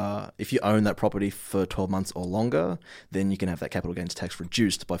own that property for 12 months or longer, then you can have that capital gains tax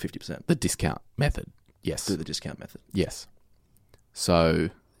reduced by 50% the discount method. Yes. through the discount method. Yes. So,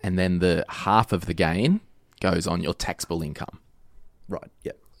 and then the half of the gain goes on your taxable income, Right,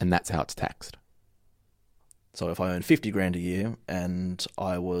 yeah. and that's how it's taxed. So if I earn $50,000 a year and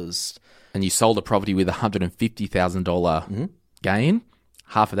I was... And you sold a property with $150,000 gain,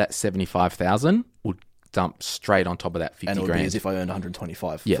 half of that $75,000 would dump straight on top of that $50,000. And it would be as if I earned $125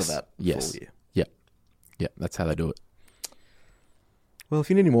 for that full year. Yeah, that's how they do it. Well, if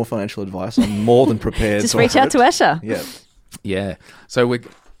you need any more financial advice, I'm more than prepared Just to reach offer out to it. Asher. Yeah. Yeah. So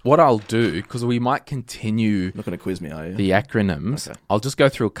what I'll do, because we might continue Not going to quiz me, are you? the acronyms, Okay. I'll just go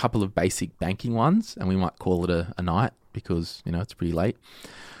through a couple of basic banking ones, and we might call it a night because, it's pretty late.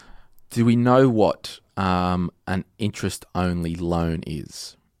 Do we know what an interest-only loan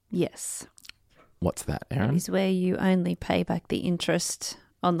is? Yes. What's that, That Aaron? is where you only pay back the interest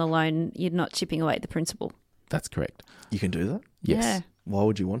on the loan. You're not chipping away at the principal. That's correct. You can do that? Yes. Yeah. Why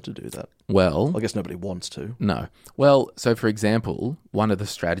would you want to do that? Well, I guess nobody wants to. no. Well, so for example, one of the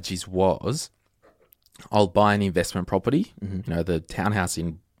strategies was I'll buy an investment property, the townhouse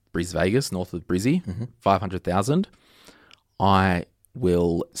in Bris Vegas, north of Brizzy, $500,000. I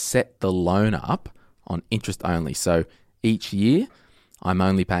will set the loan up on interest only. So each year, I'm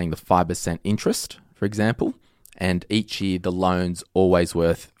only paying the 5% interest, for example, and each year the loan's always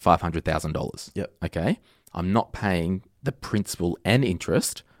worth $500,000. Yep. Okay? I'm not paying the principal and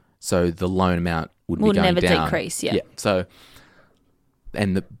interest, so the loan amount would Will be going never down. decrease, yeah. So,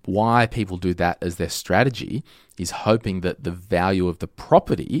 and why people do that as their strategy is hoping that the value of the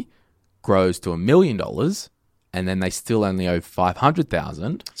property grows to $1 million, and then they still only owe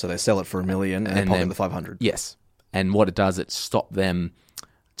 $500,000. So they sell it for $1 million and they pocket the 500. Yes. And what it does, it stops them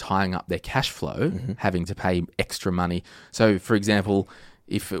tying up their cash flow, having to pay extra money. So, for example,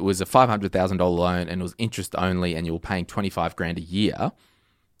 if it was a $500,000 loan and it was interest only and you were paying $25,000 a year,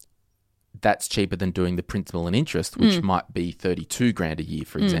 that's cheaper than doing the principal and interest, which might be $32,000 a year,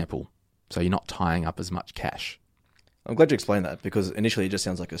 for example. So you're not tying up as much cash. I'm glad you explained that because initially it just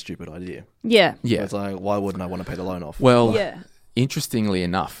sounds like a stupid idea. Yeah. Yeah. It's like, why wouldn't I want to pay the loan off? Well, Yeah. interestingly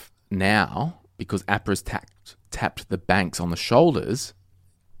enough, now, because APRA's tapped the banks on the shoulders,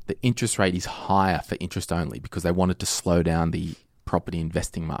 the interest rate is higher for interest only because they wanted to slow down the property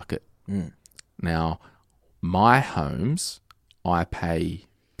investing market. Now, my homes, I pay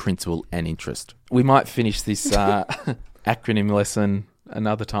principal and interest. We might finish this acronym lesson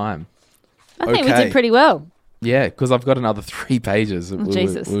another time. I think we Okay. did pretty well. Yeah, because I've got another 3 pages that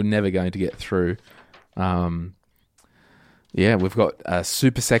Jesus. we're never going to get through. Yeah, we've got a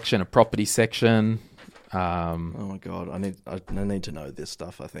super section, a property section. Oh my God, I need to know this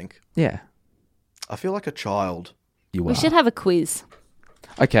stuff, I think. Yeah, I feel like a child. you We are. should have a quiz.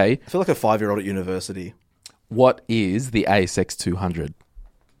 Okay, I feel like a 5-year-old at university. what is the ASX 200?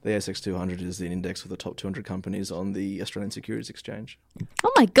 The ASX 200 is the index of the top 200 companies on the Australian Securities Exchange.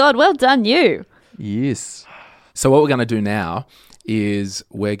 Oh my God, well done, you. Yes. So what we're going to do now is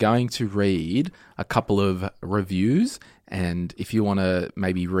we're going to read a couple of reviews, and if you want to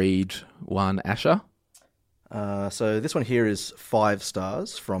maybe read one, Asher. So this one here is 5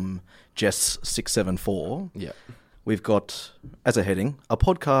 stars from Jess674. Yeah. We've got, as a heading, a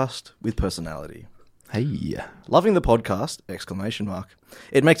podcast with personality. Hey. Loving the podcast! !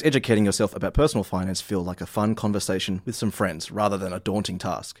 It makes educating yourself about personal finance feel like a fun conversation with some friends rather than a daunting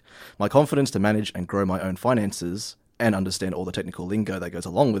task. My confidence to manage and grow my own finances and understand all the technical lingo that goes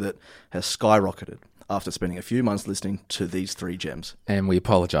along with it has skyrocketed after spending a few months listening to these 3 gems. And we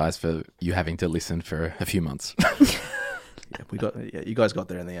apologise for you having to listen for a few months. You guys got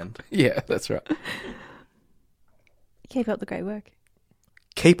there in the end. Yeah, that's right. Keep up the great work.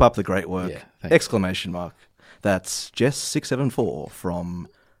 Keep up the great work! Yeah, thanks. That's Jess674 from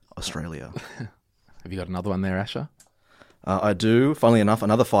Australia. Have you got another one there, Asher? I do. Funnily enough,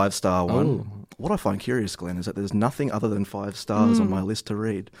 another 5-star one. What I find curious, Glenn, is that there's nothing other than 5 stars on my list to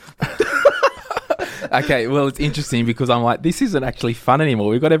read. Okay, well, it's interesting because I'm like, this isn't actually fun anymore.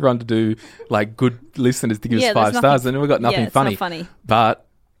 We've got everyone to do, like, good listeners to give us Yeah, 5 there's stars, nothing- and we've got nothing yeah, it's funny. not funny. But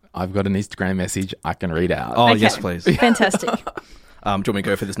I've got an Instagram message I can read out. Oh, Okay. yes, please. Fantastic. Do you want me to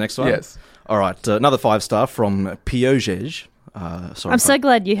go for this next one? Yes. All right, another 5-star from Piojej. Sorry, I'm so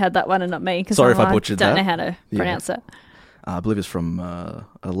glad you had that one and not me because Sorry if I butchered don't that. know how to pronounce it. I believe it's from a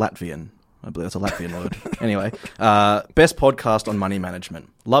Latvian. I believe that's a Latvian word. Anyway, best podcast on money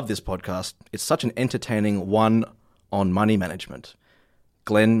management. Love this podcast. It's such an entertaining one on money management.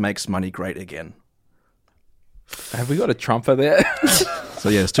 Glenn makes money great again. Have we got a trumper there? So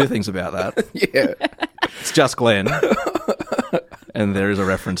yeah, there's 2 things about that. Yeah. It's just Glenn. And there is a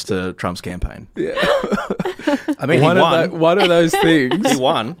reference to Trump's campaign. Yeah. I mean, One he won. one of those things He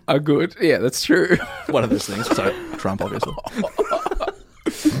won. are good. Yeah, that's true. One of those things. So Trump, obviously.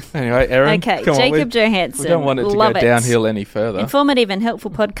 Anyway, Erin. Okay, come on, Jacob we Johansson. don't want it to Love go downhill any further. Informative and helpful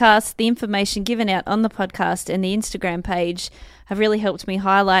podcast. The information given out on the podcast and the Instagram page have really helped me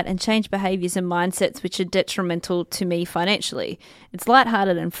highlight and change behaviours and mindsets which are detrimental to me financially. It's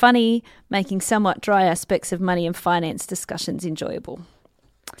lighthearted and funny, making somewhat dry aspects of money and finance discussions enjoyable.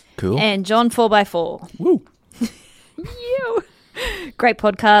 Cool. And John 4x4. Woo. You. Great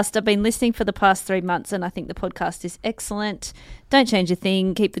podcast. I've been listening for the past 3 months and I think the podcast is excellent. Don't change a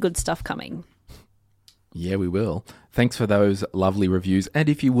thing. Keep the good stuff coming. Yeah, we will. Thanks for those lovely reviews. And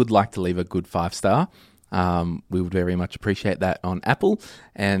if you would like to leave a good 5-star, we would very much appreciate that on Apple.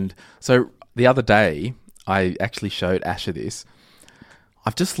 And so the other day, I actually showed Asher this.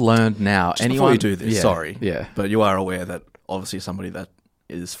 I've just learned now. Just before you do this, Yeah, sorry. Yeah. But you are aware that obviously somebody that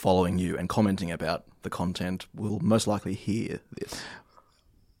is following you and commenting about the content will most likely hear this.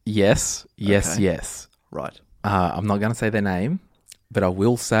 Yes. Okay. Yes. Right. I'm not going to say their name, but I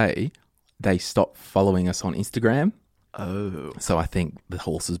will say they stopped following us on Instagram. Oh, So I think the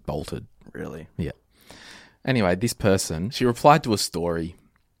horse is bolted. really? Yeah. Anyway, this person, she replied to a story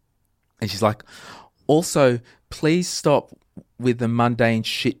and she's like, also, please stop with the mundane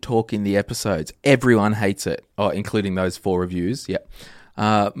shit talk in the episodes. Everyone hates it. Oh, including those 4 reviews. Yep.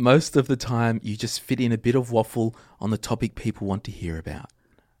 Most of the time, you just fit in a bit of waffle on the topic people want to hear about.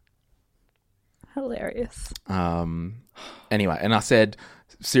 Hilarious. Anyway, and I said,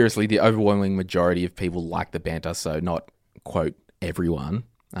 seriously, the overwhelming majority of people like the banter, so not, quote, everyone.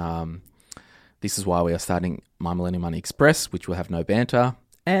 This is why we are starting My Millennial Money Express, which will have no banter,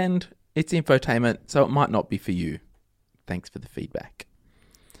 and it's infotainment, so it might not be for you. Thanks for the feedback.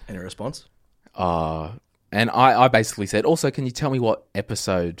 Any response? And I basically said, also, can you tell me what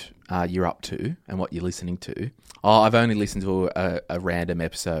episode you're up to and what you're listening to? Oh, I've only listened to a random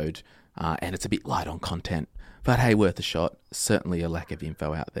episode, and it's a bit light on content. But hey, worth a shot. Certainly a lack of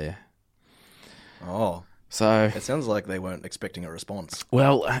info out there. Oh. So It sounds like they weren't expecting a response.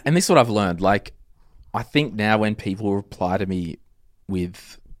 well, and this is what I've learned. Like, I think now when people reply to me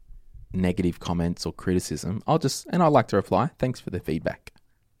with negative comments or criticism, I like to reply, thanks for the feedback.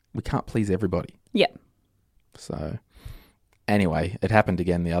 We can't please everybody. Yep. So anyway, it happened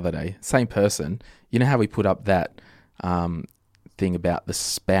again the other day. Same person. You know how we put up that thing about the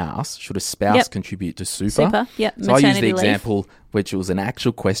spouse? Should a spouse contribute to super? Super, yep. So I used the Maternity leave. example, which was an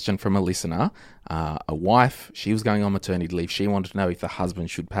actual question from a listener. A wife, she was going on maternity leave. She wanted to know if the husband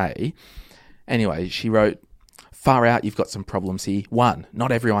should pay. Anyway, she wrote, far out, you've got some problems here. 1,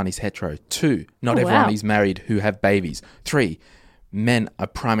 not everyone is hetero. 2, not everyone is married who have babies. 3, men are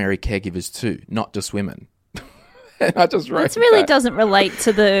primary caregivers too, not just women. And I just wrote This really back, doesn't relate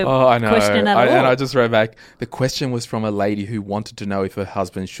to the I know. question at all. And I just wrote back, the question was from a lady who wanted to know if her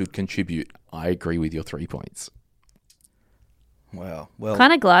husband should contribute. I agree with your 3 points. Wow. Well,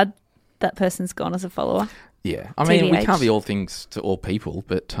 Kind of glad that person's gone as a follower. Yeah. I mean, we TBH. can't be all things to all people,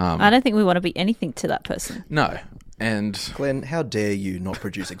 but I don't think we want to be anything to that person. no. And Glenn, how dare you not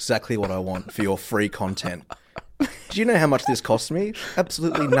produce exactly what I want for your free content? Do you know how much this cost me?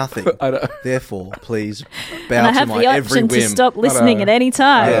 Absolutely nothing. Therefore, please bow And I to have my the every option whim. to stop listening at any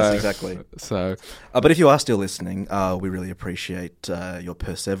time. Yes, exactly. so, But if you are still listening, we really appreciate your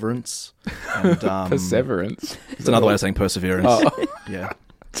perseverance. And, perseverance. It's another way of saying perseverance. Oh. Yeah.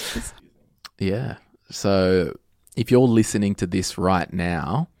 Yeah. So if you're listening to this right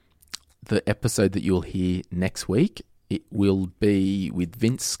now, the episode that you'll hear next week, it will be with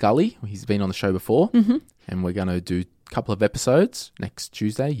Vince Scully. He's been on the show before. Mm-hmm. And we're going to do a couple of episodes next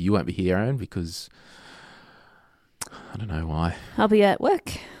Tuesday. You won't be here, Aaron, because I don't know why. I'll be at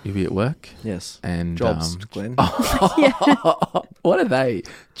work. You'll be at work. Yes. And Jobs, Glenn. what are they?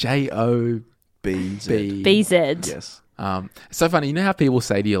 JOBZ. BZ. Yes. It's so funny. You know how people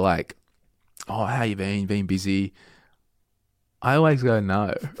say to you, like, oh, how you been? Been busy? I always go,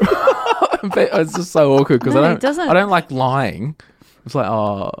 no. But it's just so awkward because No, it doesn't. I don't like lying. It's like,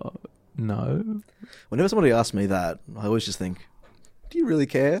 oh, no. Whenever somebody asks me that, I always just think, do you really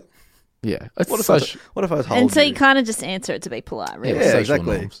care? Yeah. It's What if, so what if I told And so you? you kind of just answer it to be polite, really. yeah, social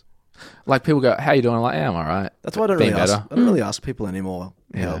exactly. norms. Like people go, how you doing? I'm like, yeah, I'm all right. That's why I don't Been really ask. better. I don't really ask people anymore.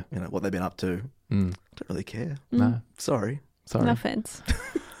 Yeah. You know what they've been up to. Mm. I don't really care. No, Sorry. sorry. No offense.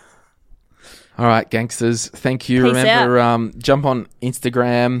 All right, gangsters. Thank you. Peace Remember, jump on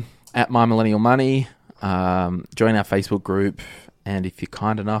Instagram at My Millennial Money. Join our Facebook group, and if you're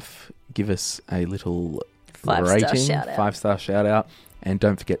kind enough, give us a little 5-star rating, shout out. 5-star shout out, and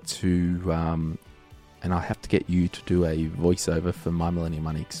don't forget to. And I have to get you to do a voiceover for My Millennial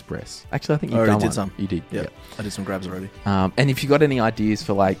Money Express. Actually, I think I you've already done did one. some. You did. Yeah. I did some grabs already. And if you got any ideas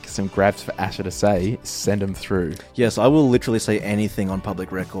for like some grabs for Asher to say, send them through. Yes, I will literally say anything on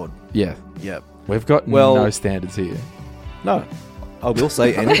public record. Yeah, Yep. we've got no standards here. No, I will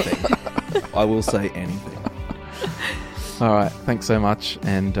say anything. I will say anything. All right, thanks so much,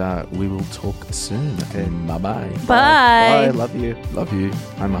 and we will talk soon. Okay. Bye-bye. Bye. Bye. Love you. Love you.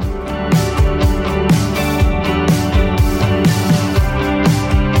 Hi, Mum.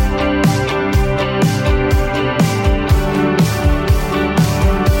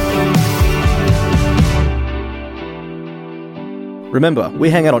 Remember, we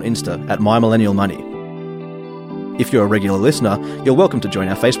hang out on Insta at My Millennial Money. If you're a regular listener, you're welcome to join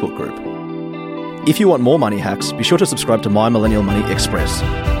our Facebook group. If you want more money hacks, be sure to subscribe to My Millennial Money Express.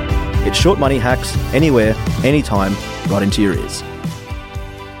 It's short money hacks, anywhere, anytime, right into your ears.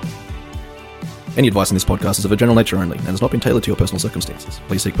 Any advice in this podcast is of a general nature only and has not been tailored to your personal circumstances.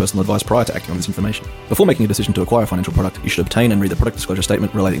 Please seek personal advice prior to acting on this information. Before making a decision to acquire a financial product, you should obtain and read the product disclosure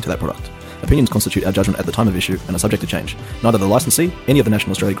statement relating to that product. Opinions constitute our judgment at the time of issue and are subject to change. Neither the licensee, any of the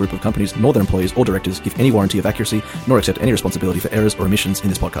National Australia Group of companies, nor their employees or directors give any warranty of accuracy, nor accept any responsibility for errors or omissions in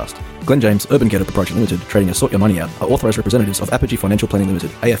this podcast. Glenn James, Urban Getter Proprietary Limited, trading as Sort Your Money Out, are authorised representatives of Apogee Financial Planning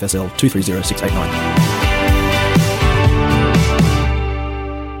Limited, AFSL 230689.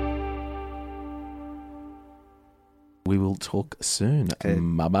 We will talk soon. Okay.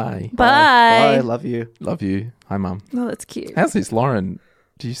 Bye-bye. Bye. Bye. Love you. Love you. Hi, Mum. Oh, that's cute. How's this, Lauren?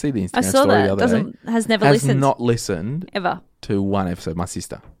 Did you see the Instagram I saw story the that. other day? Has never Has listened not listened ever. to one episode. My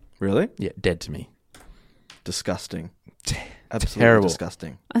sister. Really? Yeah, dead to me. Disgusting. Absolutely Terrible.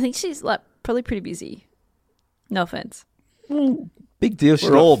 disgusting. I think she's like probably pretty busy. No offense. Big deal. She's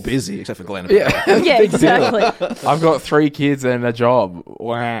We're got- all busy except for Glenn. Yeah, Yeah, big deal. exactly. I've got 3 kids and a job.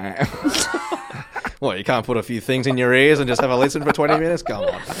 Wow. Well, you can't put a few things in your ears and just have a listen for 20 minutes? Come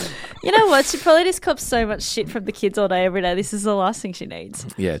on. You know what? She probably just cops so much shit from the kids all day, every day. This is the last thing she needs.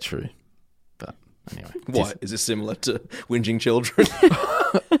 Yeah, true. But anyway. What? Is this similar to whinging children?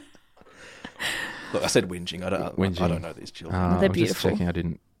 Look, I said whinging. I don't know these children. They're I'm beautiful. just checking I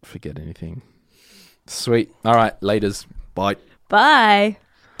didn't forget anything. Sweet. All right, laters. Bye. Bye.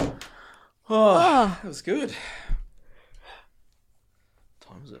 Oh, that was good.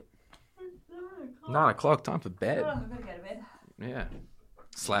 What time is it? 9 o'clock. Time for bed. I'm going to go to bed. Yeah.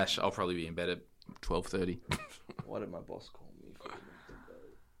 / I'll probably be in bed at 12:30. Why did my boss call me?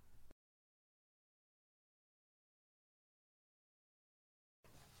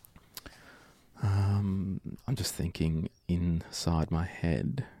 I'm just thinking inside my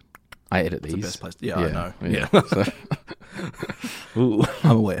head. I edit these. The best place. Yeah, I know. Yeah. So, ooh,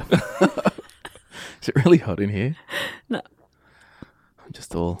 I'm aware. is it really hot in here? No. I'm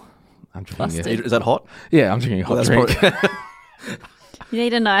drinking. Flustered. Is that hot? Yeah, I'm drinking a hot drink. You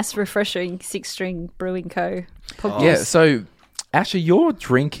need a nice, refreshing 6-string Brewing Co. podcast. Yeah. So, actually, you're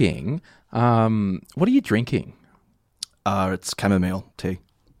drinking. What are you drinking? It's chamomile tea.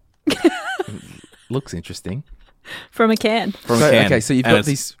 Looks interesting. From a can. From a can. Okay, so you've And got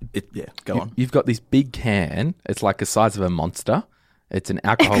this. Go on. You've got this big can. It's like the size of a Monster. It's an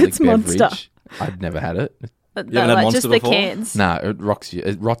alcoholic It's Monster. beverage. I'd never had it. No, haven't had like Monster just the before? cans. No, it rots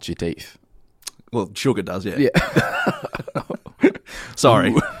your teeth. Well, sugar does, yeah. Yeah.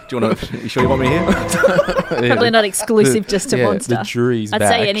 Sorry. Do you want to? You sure you want me here? Probably not exclusive just to yeah, Monster. The jury's I'd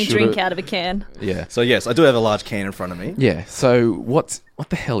back. say any Should drink it- out of a can. Yeah. So yes, I do have a large can in front of me. Yeah. So what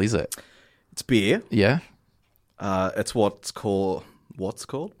the hell is it? It's beer. Yeah. It's what's called.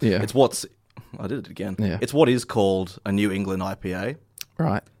 Yeah. I did it again. Yeah. It's what is called a New England IPA,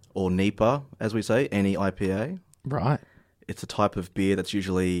 Right. or NEPA, as we say, any IPA. Right. It's a type of beer that's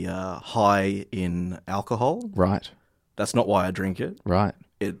usually high in alcohol. Right. That's not why I drink it. Right.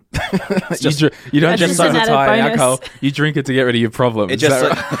 It You don't That's drink just so an much added high in bonus. alcohol. You drink it to get rid of your problems. it Is just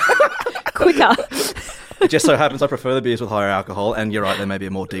that so, right? Quicker. it just so happens I prefer the beers with higher alcohol, and you're right, there may be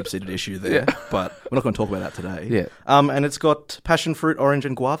a more deep-seated issue there, but we're not going to talk about that today. Yeah. And it's got passion fruit, orange,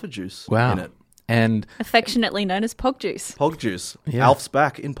 and guava juice Wow. in it. And Affectionately known as Pog Juice. Pog juice. Yeah. Alf's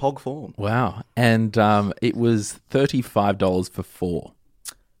back in Pog form. wow. And it was $35 for 4.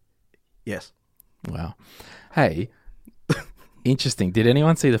 Yes. Wow. Hey, interesting. Did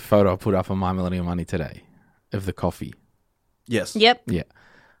anyone see the photo I put up on My Millennial Money today of the coffee? Yes. Yep. Yeah.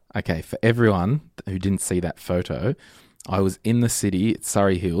 Okay, for everyone who didn't see that photo, I was in the city at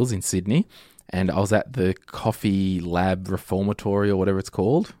Surrey Hills in Sydney, and I was at the Coffee Lab Reformatory or whatever it's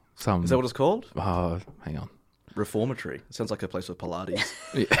called. Is that what it's called? Hang on. Reformatory. It sounds like a place with Pilates.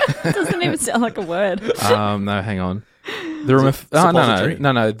 It doesn't even sound like a word. No, hang on. The suppository?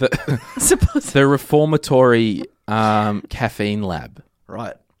 no. The Reformatory Caffeine Lab.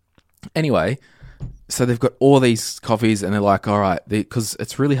 Right. Anyway, so they've got all these coffees, and they're like, all right, because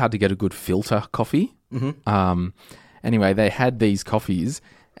it's really hard to get a good filter coffee. Mm-hmm. Anyway, they had these coffees,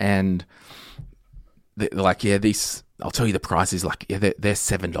 and they're like, yeah, these. I'll tell you the prices. Like, yeah, they're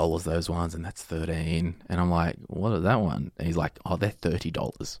 $7 those ones, and that's $13. And I'm like, what is that one? And he's like, oh, they're $30.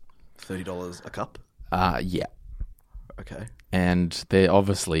 $30 a cup? Yeah. Okay. And they're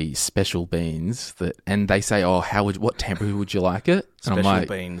obviously special beans and they say, oh, what temperature would you like it? And Special I'm like,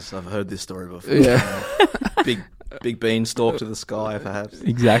 beans. I've heard this story before. yeah, Big bean stalk to the sky, perhaps.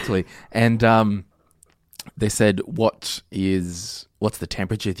 exactly. And they said, what's the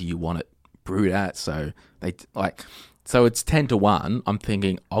temperature that you want it brewed at? So so it's 10 to 1. I'm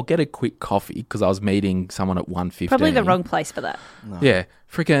thinking I'll get a quick coffee because I was meeting someone at 1:15. Probably the wrong place for that. Yeah,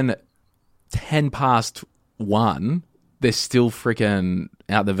 freaking 10 past 1. they're still freaking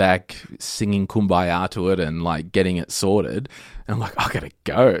out the back singing Kumbaya to it and like getting it sorted. And I'm like, I gotta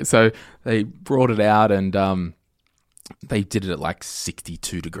go. So they brought it out and they did it at like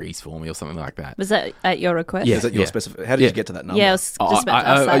 62 degrees for me or something like that. Was that at your request? Is it your specific? How did you get to that number? Yeah, I was just about to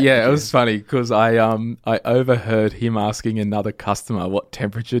ask that. Yeah, it was funny because I overheard him asking another customer, "What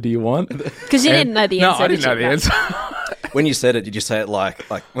temperature do you want?" Because you didn't know the answer. No, I didn't know the answer. When you said it, did you say it like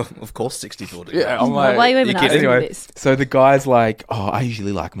well, of course 64 degrees? Yeah, I'm like, why are you even asking anyway, this? so the guy's like, "Oh, I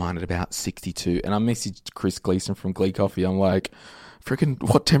usually like mine at about 62," and I messaged Chris Gleason from Glee Coffee. I'm like, "Freaking,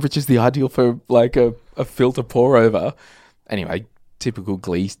 what temperature's the ideal for like a filter pour over?" Anyway, typical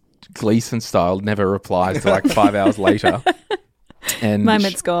Gleason style, never replies to like 5 hours later. And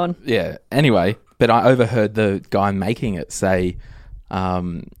Moment's gone. Yeah. Anyway, but I overheard the guy making it say,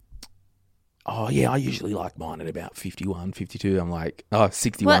 "Oh yeah, I usually like mine at about 51, 52." I'm like, "Oh,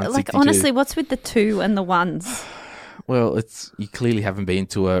 61, Like 62. honestly, what's with the 2 and the 1s? Well, you clearly haven't been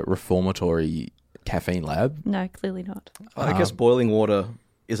to a reformatory caffeine lab. No, clearly not. I guess boiling water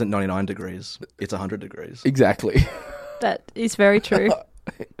isn't 99 degrees; it's 100 degrees. Exactly. That is very true.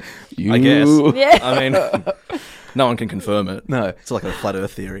 You, I guess. Yeah. I mean, no one can confirm it. No. It's like a flat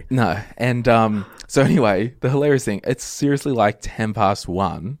Earth theory. No. And so anyway, the hilarious thing, it's seriously like 10 past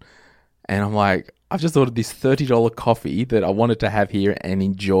 1. And I'm like, I've just ordered this $30 coffee that I wanted to have here and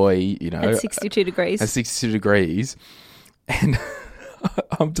enjoy, you know. At 62 degrees. At 62 degrees. And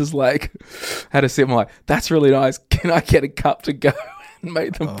I'm just like, had a sip. I'm like, that's really nice. Can I get a cup to go? And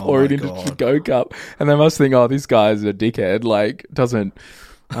make them pour it into a go cup. And they must think, oh, this guy's a dickhead. Like, doesn't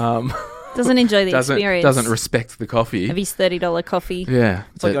enjoy the experience. Doesn't respect the coffee. Of his $30 coffee. Yeah.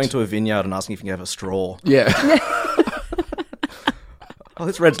 It's like going to a vineyard and asking if you can have a straw. Yeah. Oh,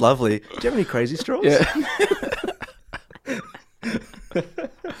 this red's lovely. Do you have any crazy straws? Yeah.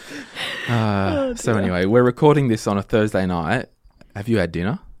 So anyway, we're recording this on a Thursday night. Have you had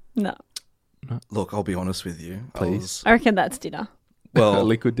dinner? No. Look, I'll be honest with you. Please. I reckon that's dinner. A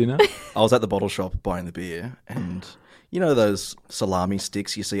liquid dinner? I was at the bottle shop buying the beer, and you know those salami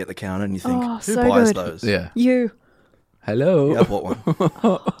sticks you see at the counter, and you think, Oh, who so buys good. those? Yeah. You. Hello. Yeah, I bought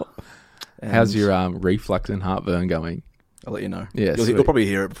one. How's And your reflux and heartburn going? I'll let you know. Yeah, you'll sweet. probably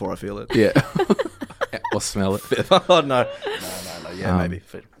hear it before I feel it. Yeah. Or smell it. Oh no. Yeah, maybe.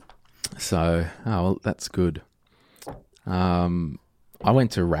 So, well, that's good. I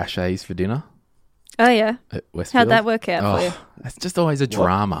went to Rashay's for dinner Oh, yeah. at Westfield. How'd that work out for you? It's just always a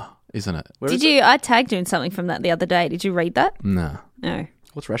drama, isn't it? Where Did is you? I tagged you in something from that the other day. Did you read that? No. No. it?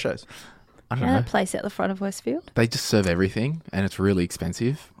 What's Rashay's? I don't Yeah, know. that place out the front of Westfield. They just serve everything and it's really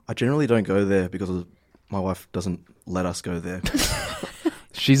expensive. I generally don't go there because my wife doesn't let us go there.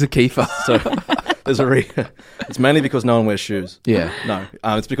 She's a keeper. So there's it's mainly because no one wears shoes. Yeah. No,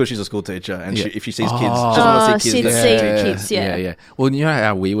 it's because she's a school teacher, and Yeah. if she sees kids, she Oh. doesn't want to see she'd kids. see there. kids, yeah. Yeah. Well, you know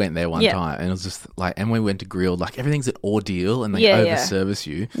how we went there one Yeah. time and it was just like, and we went to Grilled, like everything's an ordeal and they Yeah, yeah. over-service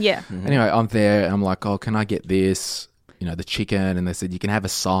you. Yeah. Anyway, I'm there and I'm like, oh, can I get this, the chicken? And they said, you can have a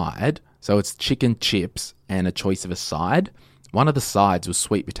side. So it's chicken chips and a choice of a side. One of the sides was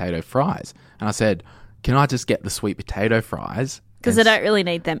sweet potato fries. And I said, can I just get the sweet potato fries? Because I don't really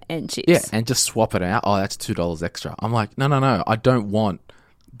need them and chips. Yeah, and just swap it out. Oh, that's $2 extra. I'm like, no. I don't want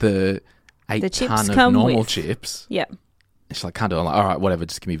the 8 chips ton of come normal with- chips. Yeah. And she's like, can't do it. I'm like, all right, whatever.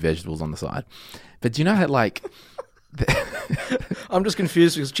 Just give me vegetables on the side. But do you know how, like, I'm just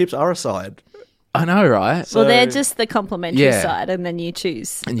confused because chips are a side. I know, right? Well, they're So- just the complimentary Yeah. side, and then you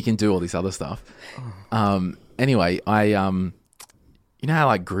choose. And you can do all this other stuff. Anyway, I, you know how,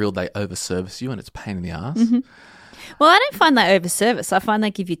 like, Grilled, they over-service you and it's a pain in the ass? Mm-hmm. Well, I don't find they over-service. I find they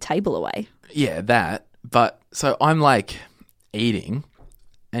give you table away. Yeah, that. But so I'm like eating.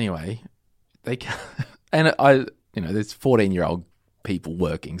 Anyway, they and I, there's 14-year-old people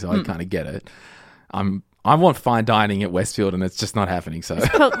working, so I kind of get it. I want fine dining at Westfield, and it's just not happening. So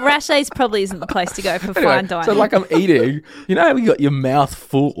Rashay's probably isn't the place to go for Anyway, fine dining. so like I'm eating. You know how you got your mouth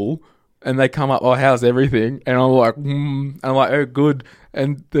full, and they come up, oh, how's everything? And I'm like, I'm like, oh, good.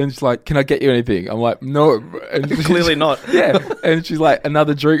 And then she's like, can I get you anything? I'm like, no. And Clearly not. Yeah. And she's like,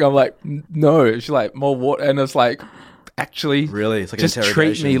 another drink? I'm like, no. She's like, more water. And it's like, actually, Really? It's like just an treat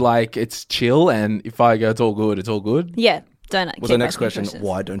interrogation. me like it's chill. And if I go, it's all good, it's all good. Yeah, don't. Was keep the next asking question, questions.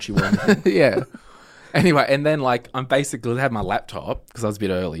 why don't you want anything? Yeah. Anyway, and then like I'm basically had my laptop because I was a bit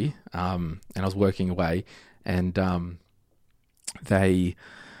early, and I was working away, and they,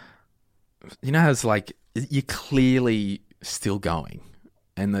 how it's like you're clearly still going,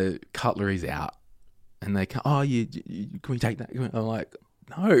 and the cutlery's out, and they can, can we take that? I'm like,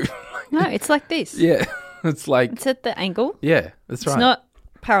 no, No, it's like this. yeah, it's like It's at the angle. yeah, that's right. It's not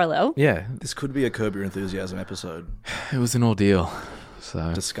parallel. Yeah, This could be a Curb Your Enthusiasm episode. it was an ordeal.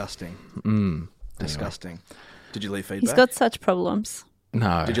 So Disgusting. Disgusting. Did you leave feedback? He's got such problems.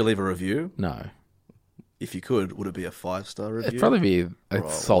 no, Did you leave a review? No, If you could, would it be a 5-star review? it'd probably be a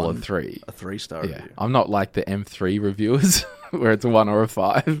Or solid one? 3. A 3-star Yeah, review. I'm not like the M3 reviewers where it's a 1 or a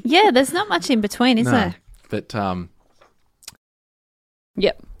 5. Yeah, there's not much in between, is No. there? But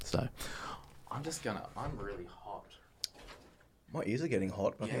Yep. so I'm really hot. My ears are getting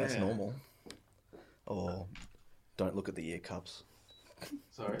hot. I think that's Yeah. normal. Or don't look at the ear cups.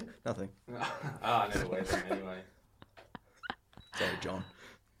 Sorry. Nothing. I never wear them anyway. Sorry, John.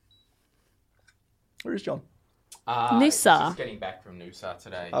 Where is John? Noosa. Just getting back from Noosa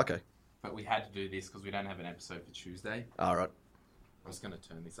today. Okay. But we had to do this because we don't have an episode for Tuesday. All right. I was going to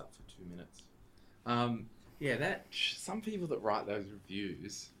turn this up for 2 minutes. Some people that write those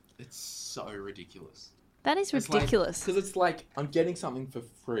reviews, it's so ridiculous. That is ridiculous. Because it's like I'm getting something for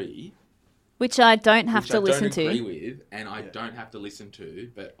free, Which I don't have which to I listen don't agree to, with, and I don't have to listen to,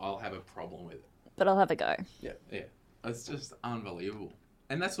 but I'll have a problem with it. but I'll have a go. Yeah, it's just unbelievable,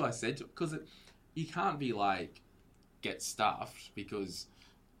 and that's what I said to because you can't be like get stuffed because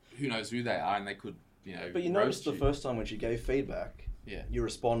who knows who they are, and they could But you noticed the first time when she gave feedback, Yeah. you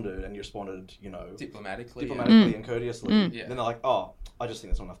responded, diplomatically. and courteously. Yeah. Then they're like, oh, I just think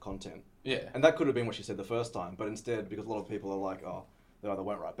there's not enough content. Yeah. And that could have been what she said the first time, but instead, because a lot of people are like, oh, they either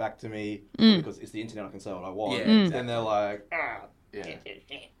won't write back to me, or because it's the internet, I can say what I want. Yeah, Then exactly. they're like, Yeah.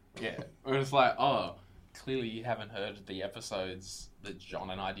 Yeah. Or it's like, oh, clearly you haven't heard the episodes that John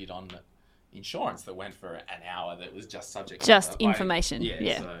and I did on insurance that went for an hour that was just subject Just matter. information. Yeah.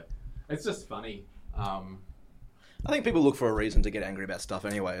 Yeah. So it's just funny. I think people look for a reason to get angry about stuff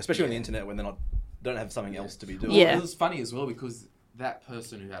anyway, especially on the internet when don't have something else to be doing. Yeah. It was funny as well because that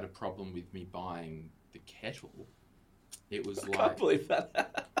person who had a problem with me buying the kettle, it was I like can't believe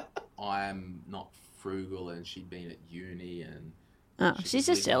that. I'm not frugal and she'd been at uni and Oh, she she's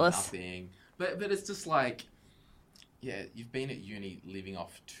was just living on jealous. nothing. But it's just like, yeah, you've been at uni living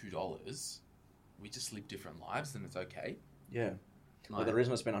off $2. We just live different lives and it's okay. Yeah. Like- Like, the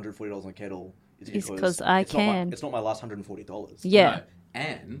reason I spent $140 on a kettle is Is because 'cause I it's not my- can. it's not my last $140. Yeah. No.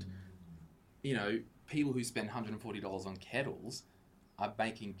 And, people who spend $140 on kettles are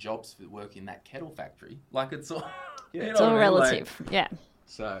making jobs that work in that kettle factory. Like it's all, Yeah. It's all relative. Yeah.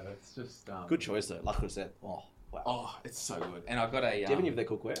 So it's just Good choice though. Like I said, oh wow. Oh, it's so good. And I got a. Do you have any of their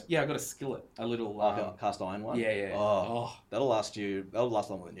cookware? Yeah, I got a skillet, a little. Like a cast iron one? yeah, yeah. Oh, that'll last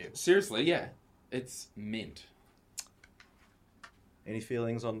longer than you. Seriously, yeah, it's mint. Any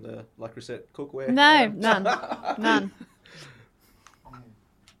feelings on the La Crusette cookware? No, none. None.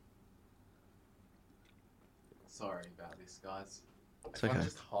 Sorry about this, guys. It's If I'm okay.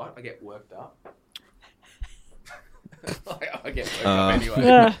 just hot, I get worked up. I get worked up anyway.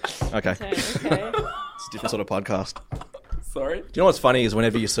 Yeah. Okay. Okay. It's a different sort of podcast. Sorry. Do you know what's funny is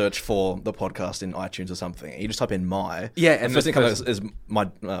whenever you search for the podcast in iTunes or something, you just type in "my." Yeah, and and the first the thing comes up is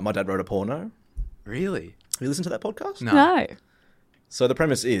my dad wrote a porno. Really? Have you listened to that podcast? No. No. So the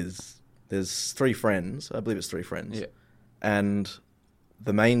premise is there's 3 friends. I believe it's 3 friends. Yeah. And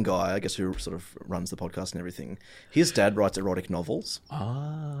the main guy, I guess, who sort of runs the podcast and everything, his dad writes erotic novels,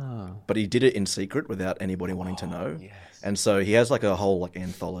 Ah. but he did it in secret without anybody wanting to know. yes. And so he has like a whole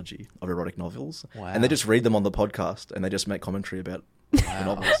anthology of erotic novels, Wow. and they just read them on the podcast, and they just make commentary about the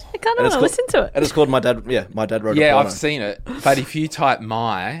novels. I kind And of it's want to listen to it. And it's called My Dad. Yeah, My Dad Wrote a Yeah, Porno. I've seen it. But if you type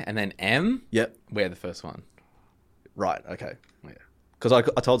my and then M, Yep. we're the first one. Right. Okay. Yeah. Because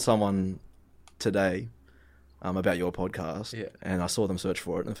I told someone today about your podcast, Yeah. and I saw them search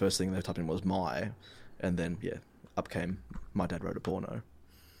for it, and the first thing they typed in was "my," and then up came My Dad Wrote a Porno.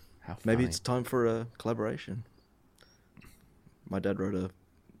 How funny. Maybe it's time for a collaboration. My dad wrote a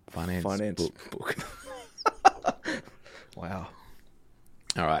finance book. Wow.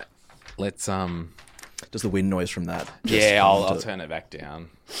 All right. Let's Does the wind noise from that? just yeah, come I'll to- turn it back down.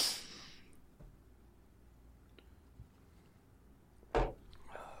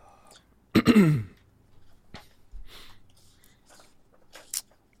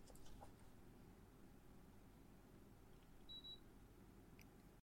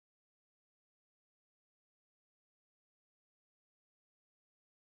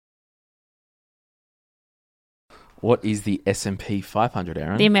 What is the S&P 500,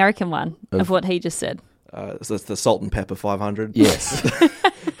 Aaron? The American one of what he just said. So it's the Salt and Pepper 500. Yes.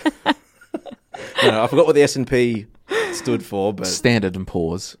 No, I forgot what the S&P stood for, but Standard and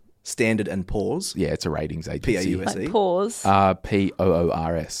Poor's. Standard and Poor's. Yeah, it's a ratings agency. PAUS. Like pause.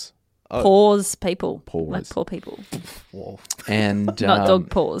 POORS. Pause people. Pause. Like poor people. Whoa. And Not dog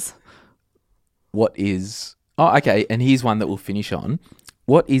paws. what is... Oh, okay. And here's one that we'll finish on.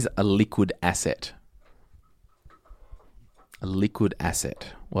 What is a liquid asset? A liquid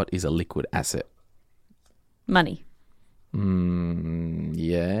asset. What is a liquid asset? Money.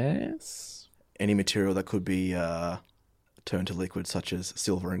 Yes. Any material that could be turned to liquid, such as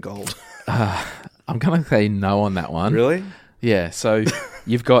silver and gold. I'm going to say no on that one. Really? Yeah. So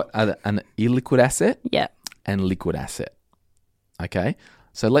you've got an illiquid asset Yeah. and liquid asset. Okay.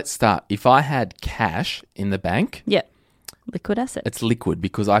 So let's start. If I had cash in the bank, Yeah. Liquid asset. it's liquid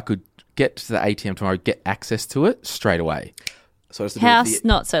because I could get to the ATM tomorrow, get access to it straight away. So it's to do with House,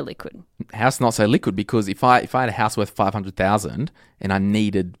 not so liquid. House not so liquid because if I had a house worth 500,000 and I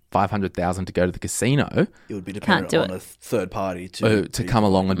needed 500,000 to go to the casino it would be Can't dependent do on it. a third party to come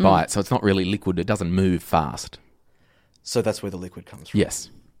along and buy it, so it's not really liquid. It doesn't move fast. So that's where the liquid comes from. Yes,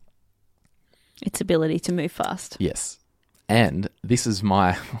 Its ability to move fast. yes. And this is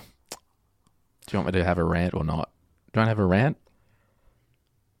my. Do you want me to have a rant or not? Do I have a rant?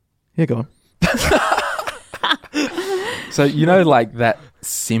 Yeah, go on. So you know, like that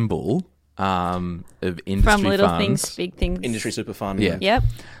symbol of industry From little funds. things, big things. Industry super fund. Yeah. Yep.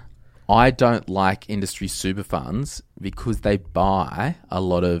 I don't like industry super funds because they buy a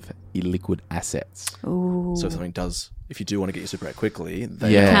lot of illiquid assets. Ooh. So if something does, if you do want to get your super out quickly,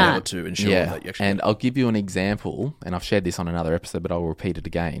 they Yeah. are able Can't. to ensure Yeah, that you actually. and I'll give you an example, and I've shared this on another episode, but I'll repeat it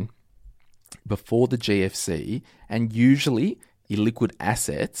again. Before the GFC, and usually illiquid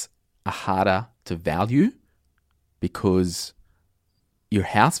assets are harder to value because your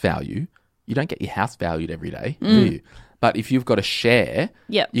house value, you don't get your house valued every day, do you? But if you've got a share,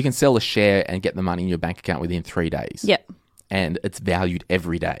 Yep. you can sell a share and get the money in your bank account within 3 days. Yep. And it's valued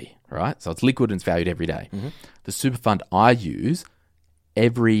every day, right? So it's liquid and it's valued every day. The super fund I use,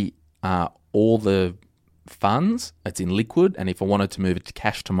 all the funds, it's in liquid, and if I wanted to move it to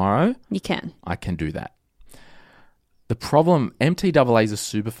cash tomorrow, You can. I can do that. The problem, MTAA is a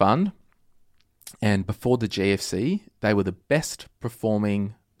super fund, and before the GFC, they were the best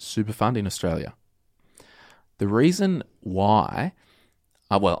performing super fund in Australia. The reason why,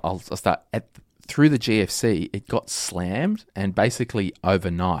 I'll start through the GFC, it got slammed, and basically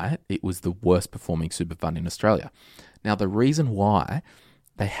overnight, it was the worst performing super fund in Australia. Now, the reason why,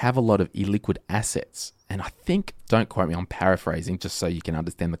 they have a lot of illiquid assets, and I think, don't quote me, I'm paraphrasing just so you can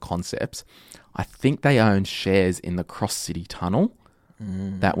understand the concepts. I think they own shares in the Cross City Tunnel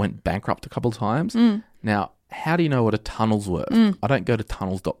that went bankrupt a couple of times. Now, how do you know what a tunnel's worth? I don't go to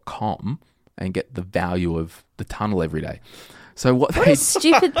tunnels.com and get the value of the tunnel every day. So what What they a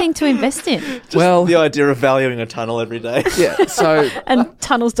stupid thing to invest in. well, the idea of valuing a tunnel every day. yeah. So And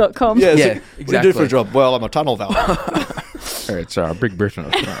tunnels.com. Yeah, Yeah, so what do you do exactly. for a job? Well, I'm a tunnel valuer. it's big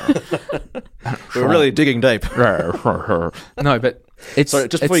Britain. We're really digging deep. No, but it's Sorry,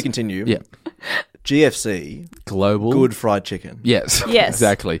 just before you it's- continue. Yeah, GFC, global good fried chicken. Yes. Yes.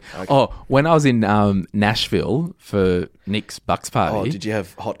 Exactly. Oh, when I was in Nashville for Nick's Bucks party. Oh, did you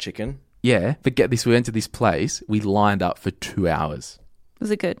have hot chicken? Yeah, but get this, we went to this place. We lined up for 2 hours. Was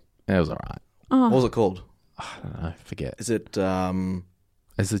it good? It was all right. What was it called? I don't know, forget. Is it?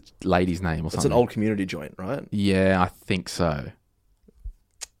 It's a lady's name or It's something. an old community joint, right? Yeah, I think so.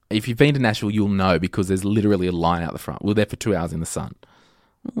 If you've been to Nashville, you'll know because there's literally a line out the front. We were there for 2 hours in the sun.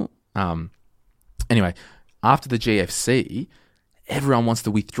 Anyway, after the GFC, everyone wants to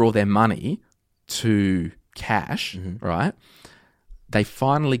withdraw their money to cash, right? They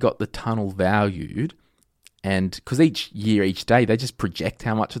finally got the tunnel valued, and because each year, each day, they just project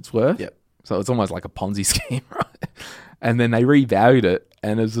how much it's worth. Yep. So it's almost like a Ponzi scheme, right? And then they revalued it,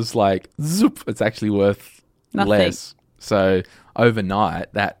 and it's just like, zoop, it's actually worth Nothing. less. So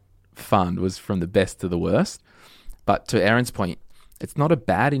overnight, that fund was from the best to the worst. But to Aaron's point, it's not a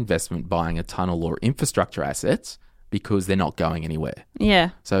bad investment buying a tunnel or infrastructure assets because they're not going anywhere.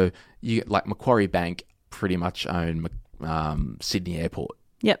 Yeah. So you like Macquarie Bank pretty much own Sydney Airport.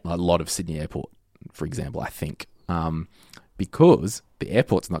 Yep. A lot of Sydney Airport, for example, I think. Because the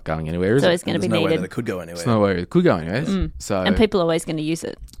airport's not going anywhere, is So it? it's going to There's be no way that needed. it could go anywhere. There's nowhere it could go anywhere. So And people are always going to use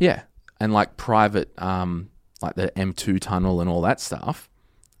it. yeah, and like private, like the M2 tunnel and all that stuff.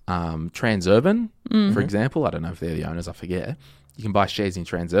 Transurban, for example, I don't know if they're the owners, I forget. You can buy shares in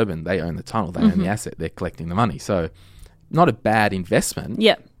Transurban. They own the tunnel. They own the asset. They're collecting the money. So not a bad investment.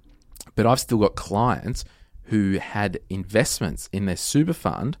 Yep. But I've still got clients who had investments in their super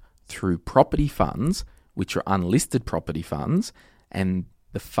fund through property funds, which are unlisted property funds, and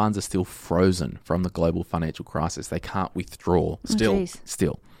the funds are still frozen from the global financial crisis. They can't withdraw Still. Oh, geez.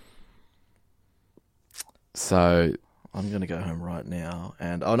 still. So, I'm going to go home right now.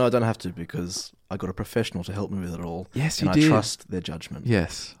 And oh no, I don't have to because I got a professional to help me with it all. Yes, and you I did. trust their judgment.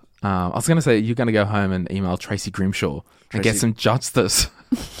 yes. I was going to say you're going to go home and email Tracy Grimshaw and get some justice.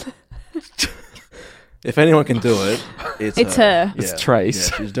 If anyone can do it, it's her. It's Trace.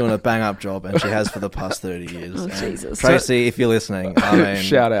 Yeah, she's doing a bang-up job, and she has for the past 30 years. Oh, And Jesus. Tracy, if you're listening, I mean,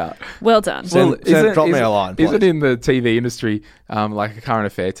 Shout out. Well done. drop me a line, Is it please. in the TV industry like a current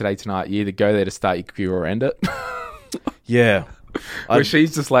affair today, tonight? You either go there to start your career or end it. Yeah. Where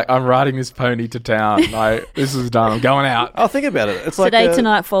she's just like, I'm riding this pony to town. Like, this is done. I'm going out. I'll think about it. It's like Today,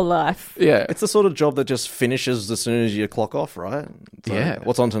 tonight, for life. Yeah. It's the sort of job that just finishes as soon as you clock off, right? So, Yeah.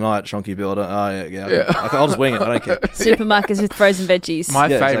 What's on tonight, Shonky Builder? Oh, yeah. I'll just wing it. I don't care. Supermarkets with frozen veggies. My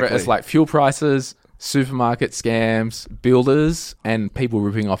Yeah, favorite exactly. is like fuel prices, supermarket scams, builders, and people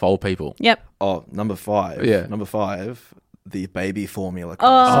ripping off old people. Yep. Oh, number 5. Yeah. Number 5, the baby formula.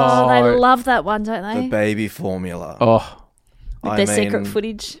 Oh, they Oh. love that one, don't The they? baby formula. Oh, With I their mean, secret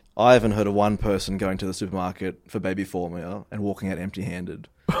footage. I haven't heard of one person going to the supermarket for baby formula and walking out empty-handed,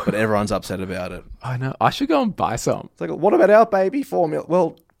 but everyone's upset about it. I know. I should go and buy some. It's like, what about our baby formula?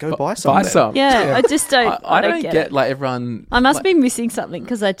 Well, go buy some. Buy then. some. Yeah, I just don't. I don't get get it. like everyone. I must like, be missing something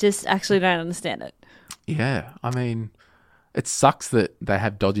because I just actually don't understand it. Yeah, I mean, it sucks that they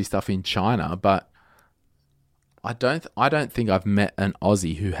have dodgy stuff in China, but I don't think I've met an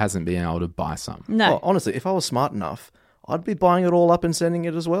Aussie who hasn't been able to buy some. No. Well, honestly, if I was smart enough, I'd be buying it all up and sending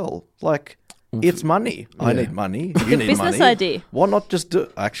it as well. Like, it's money. I need money. You need business money. idea. Why not just do...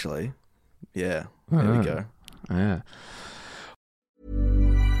 Actually, yeah. There we go. Yeah.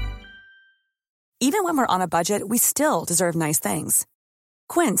 Even when we're on a budget, we still deserve nice things.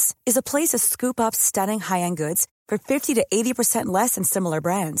 Quince is a place to scoop up stunning high-end goods for 50 to 80% less than similar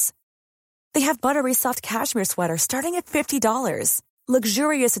brands. They have buttery soft cashmere sweaters starting at $50,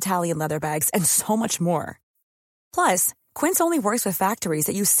 luxurious Italian leather bags, and so much more. Plus, Quince only works with factories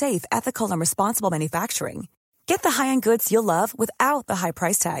that use safe, ethical, and responsible manufacturing. Get the high-end goods you'll love without the high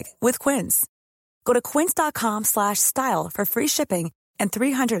price tag with Quince. Go to quince.com/style for free shipping and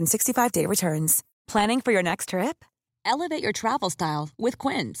 365-day returns. Planning for your next trip? Elevate your travel style with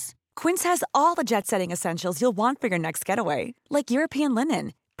Quince. Quince has all the jet-setting essentials you'll want for your next getaway, like European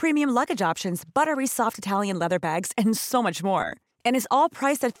linen, premium luggage options, buttery soft Italian leather bags, and so much more. And is all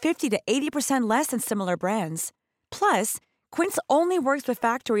priced at 50 to 80% less than similar brands. Plus, Quince only works with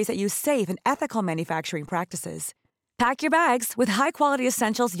factories that use safe and ethical manufacturing practices. Pack your bags with high-quality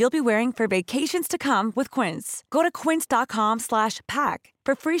essentials you'll be wearing for vacations to come with Quince. Go to quince.com/pack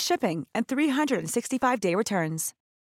for free shipping and 365-day returns.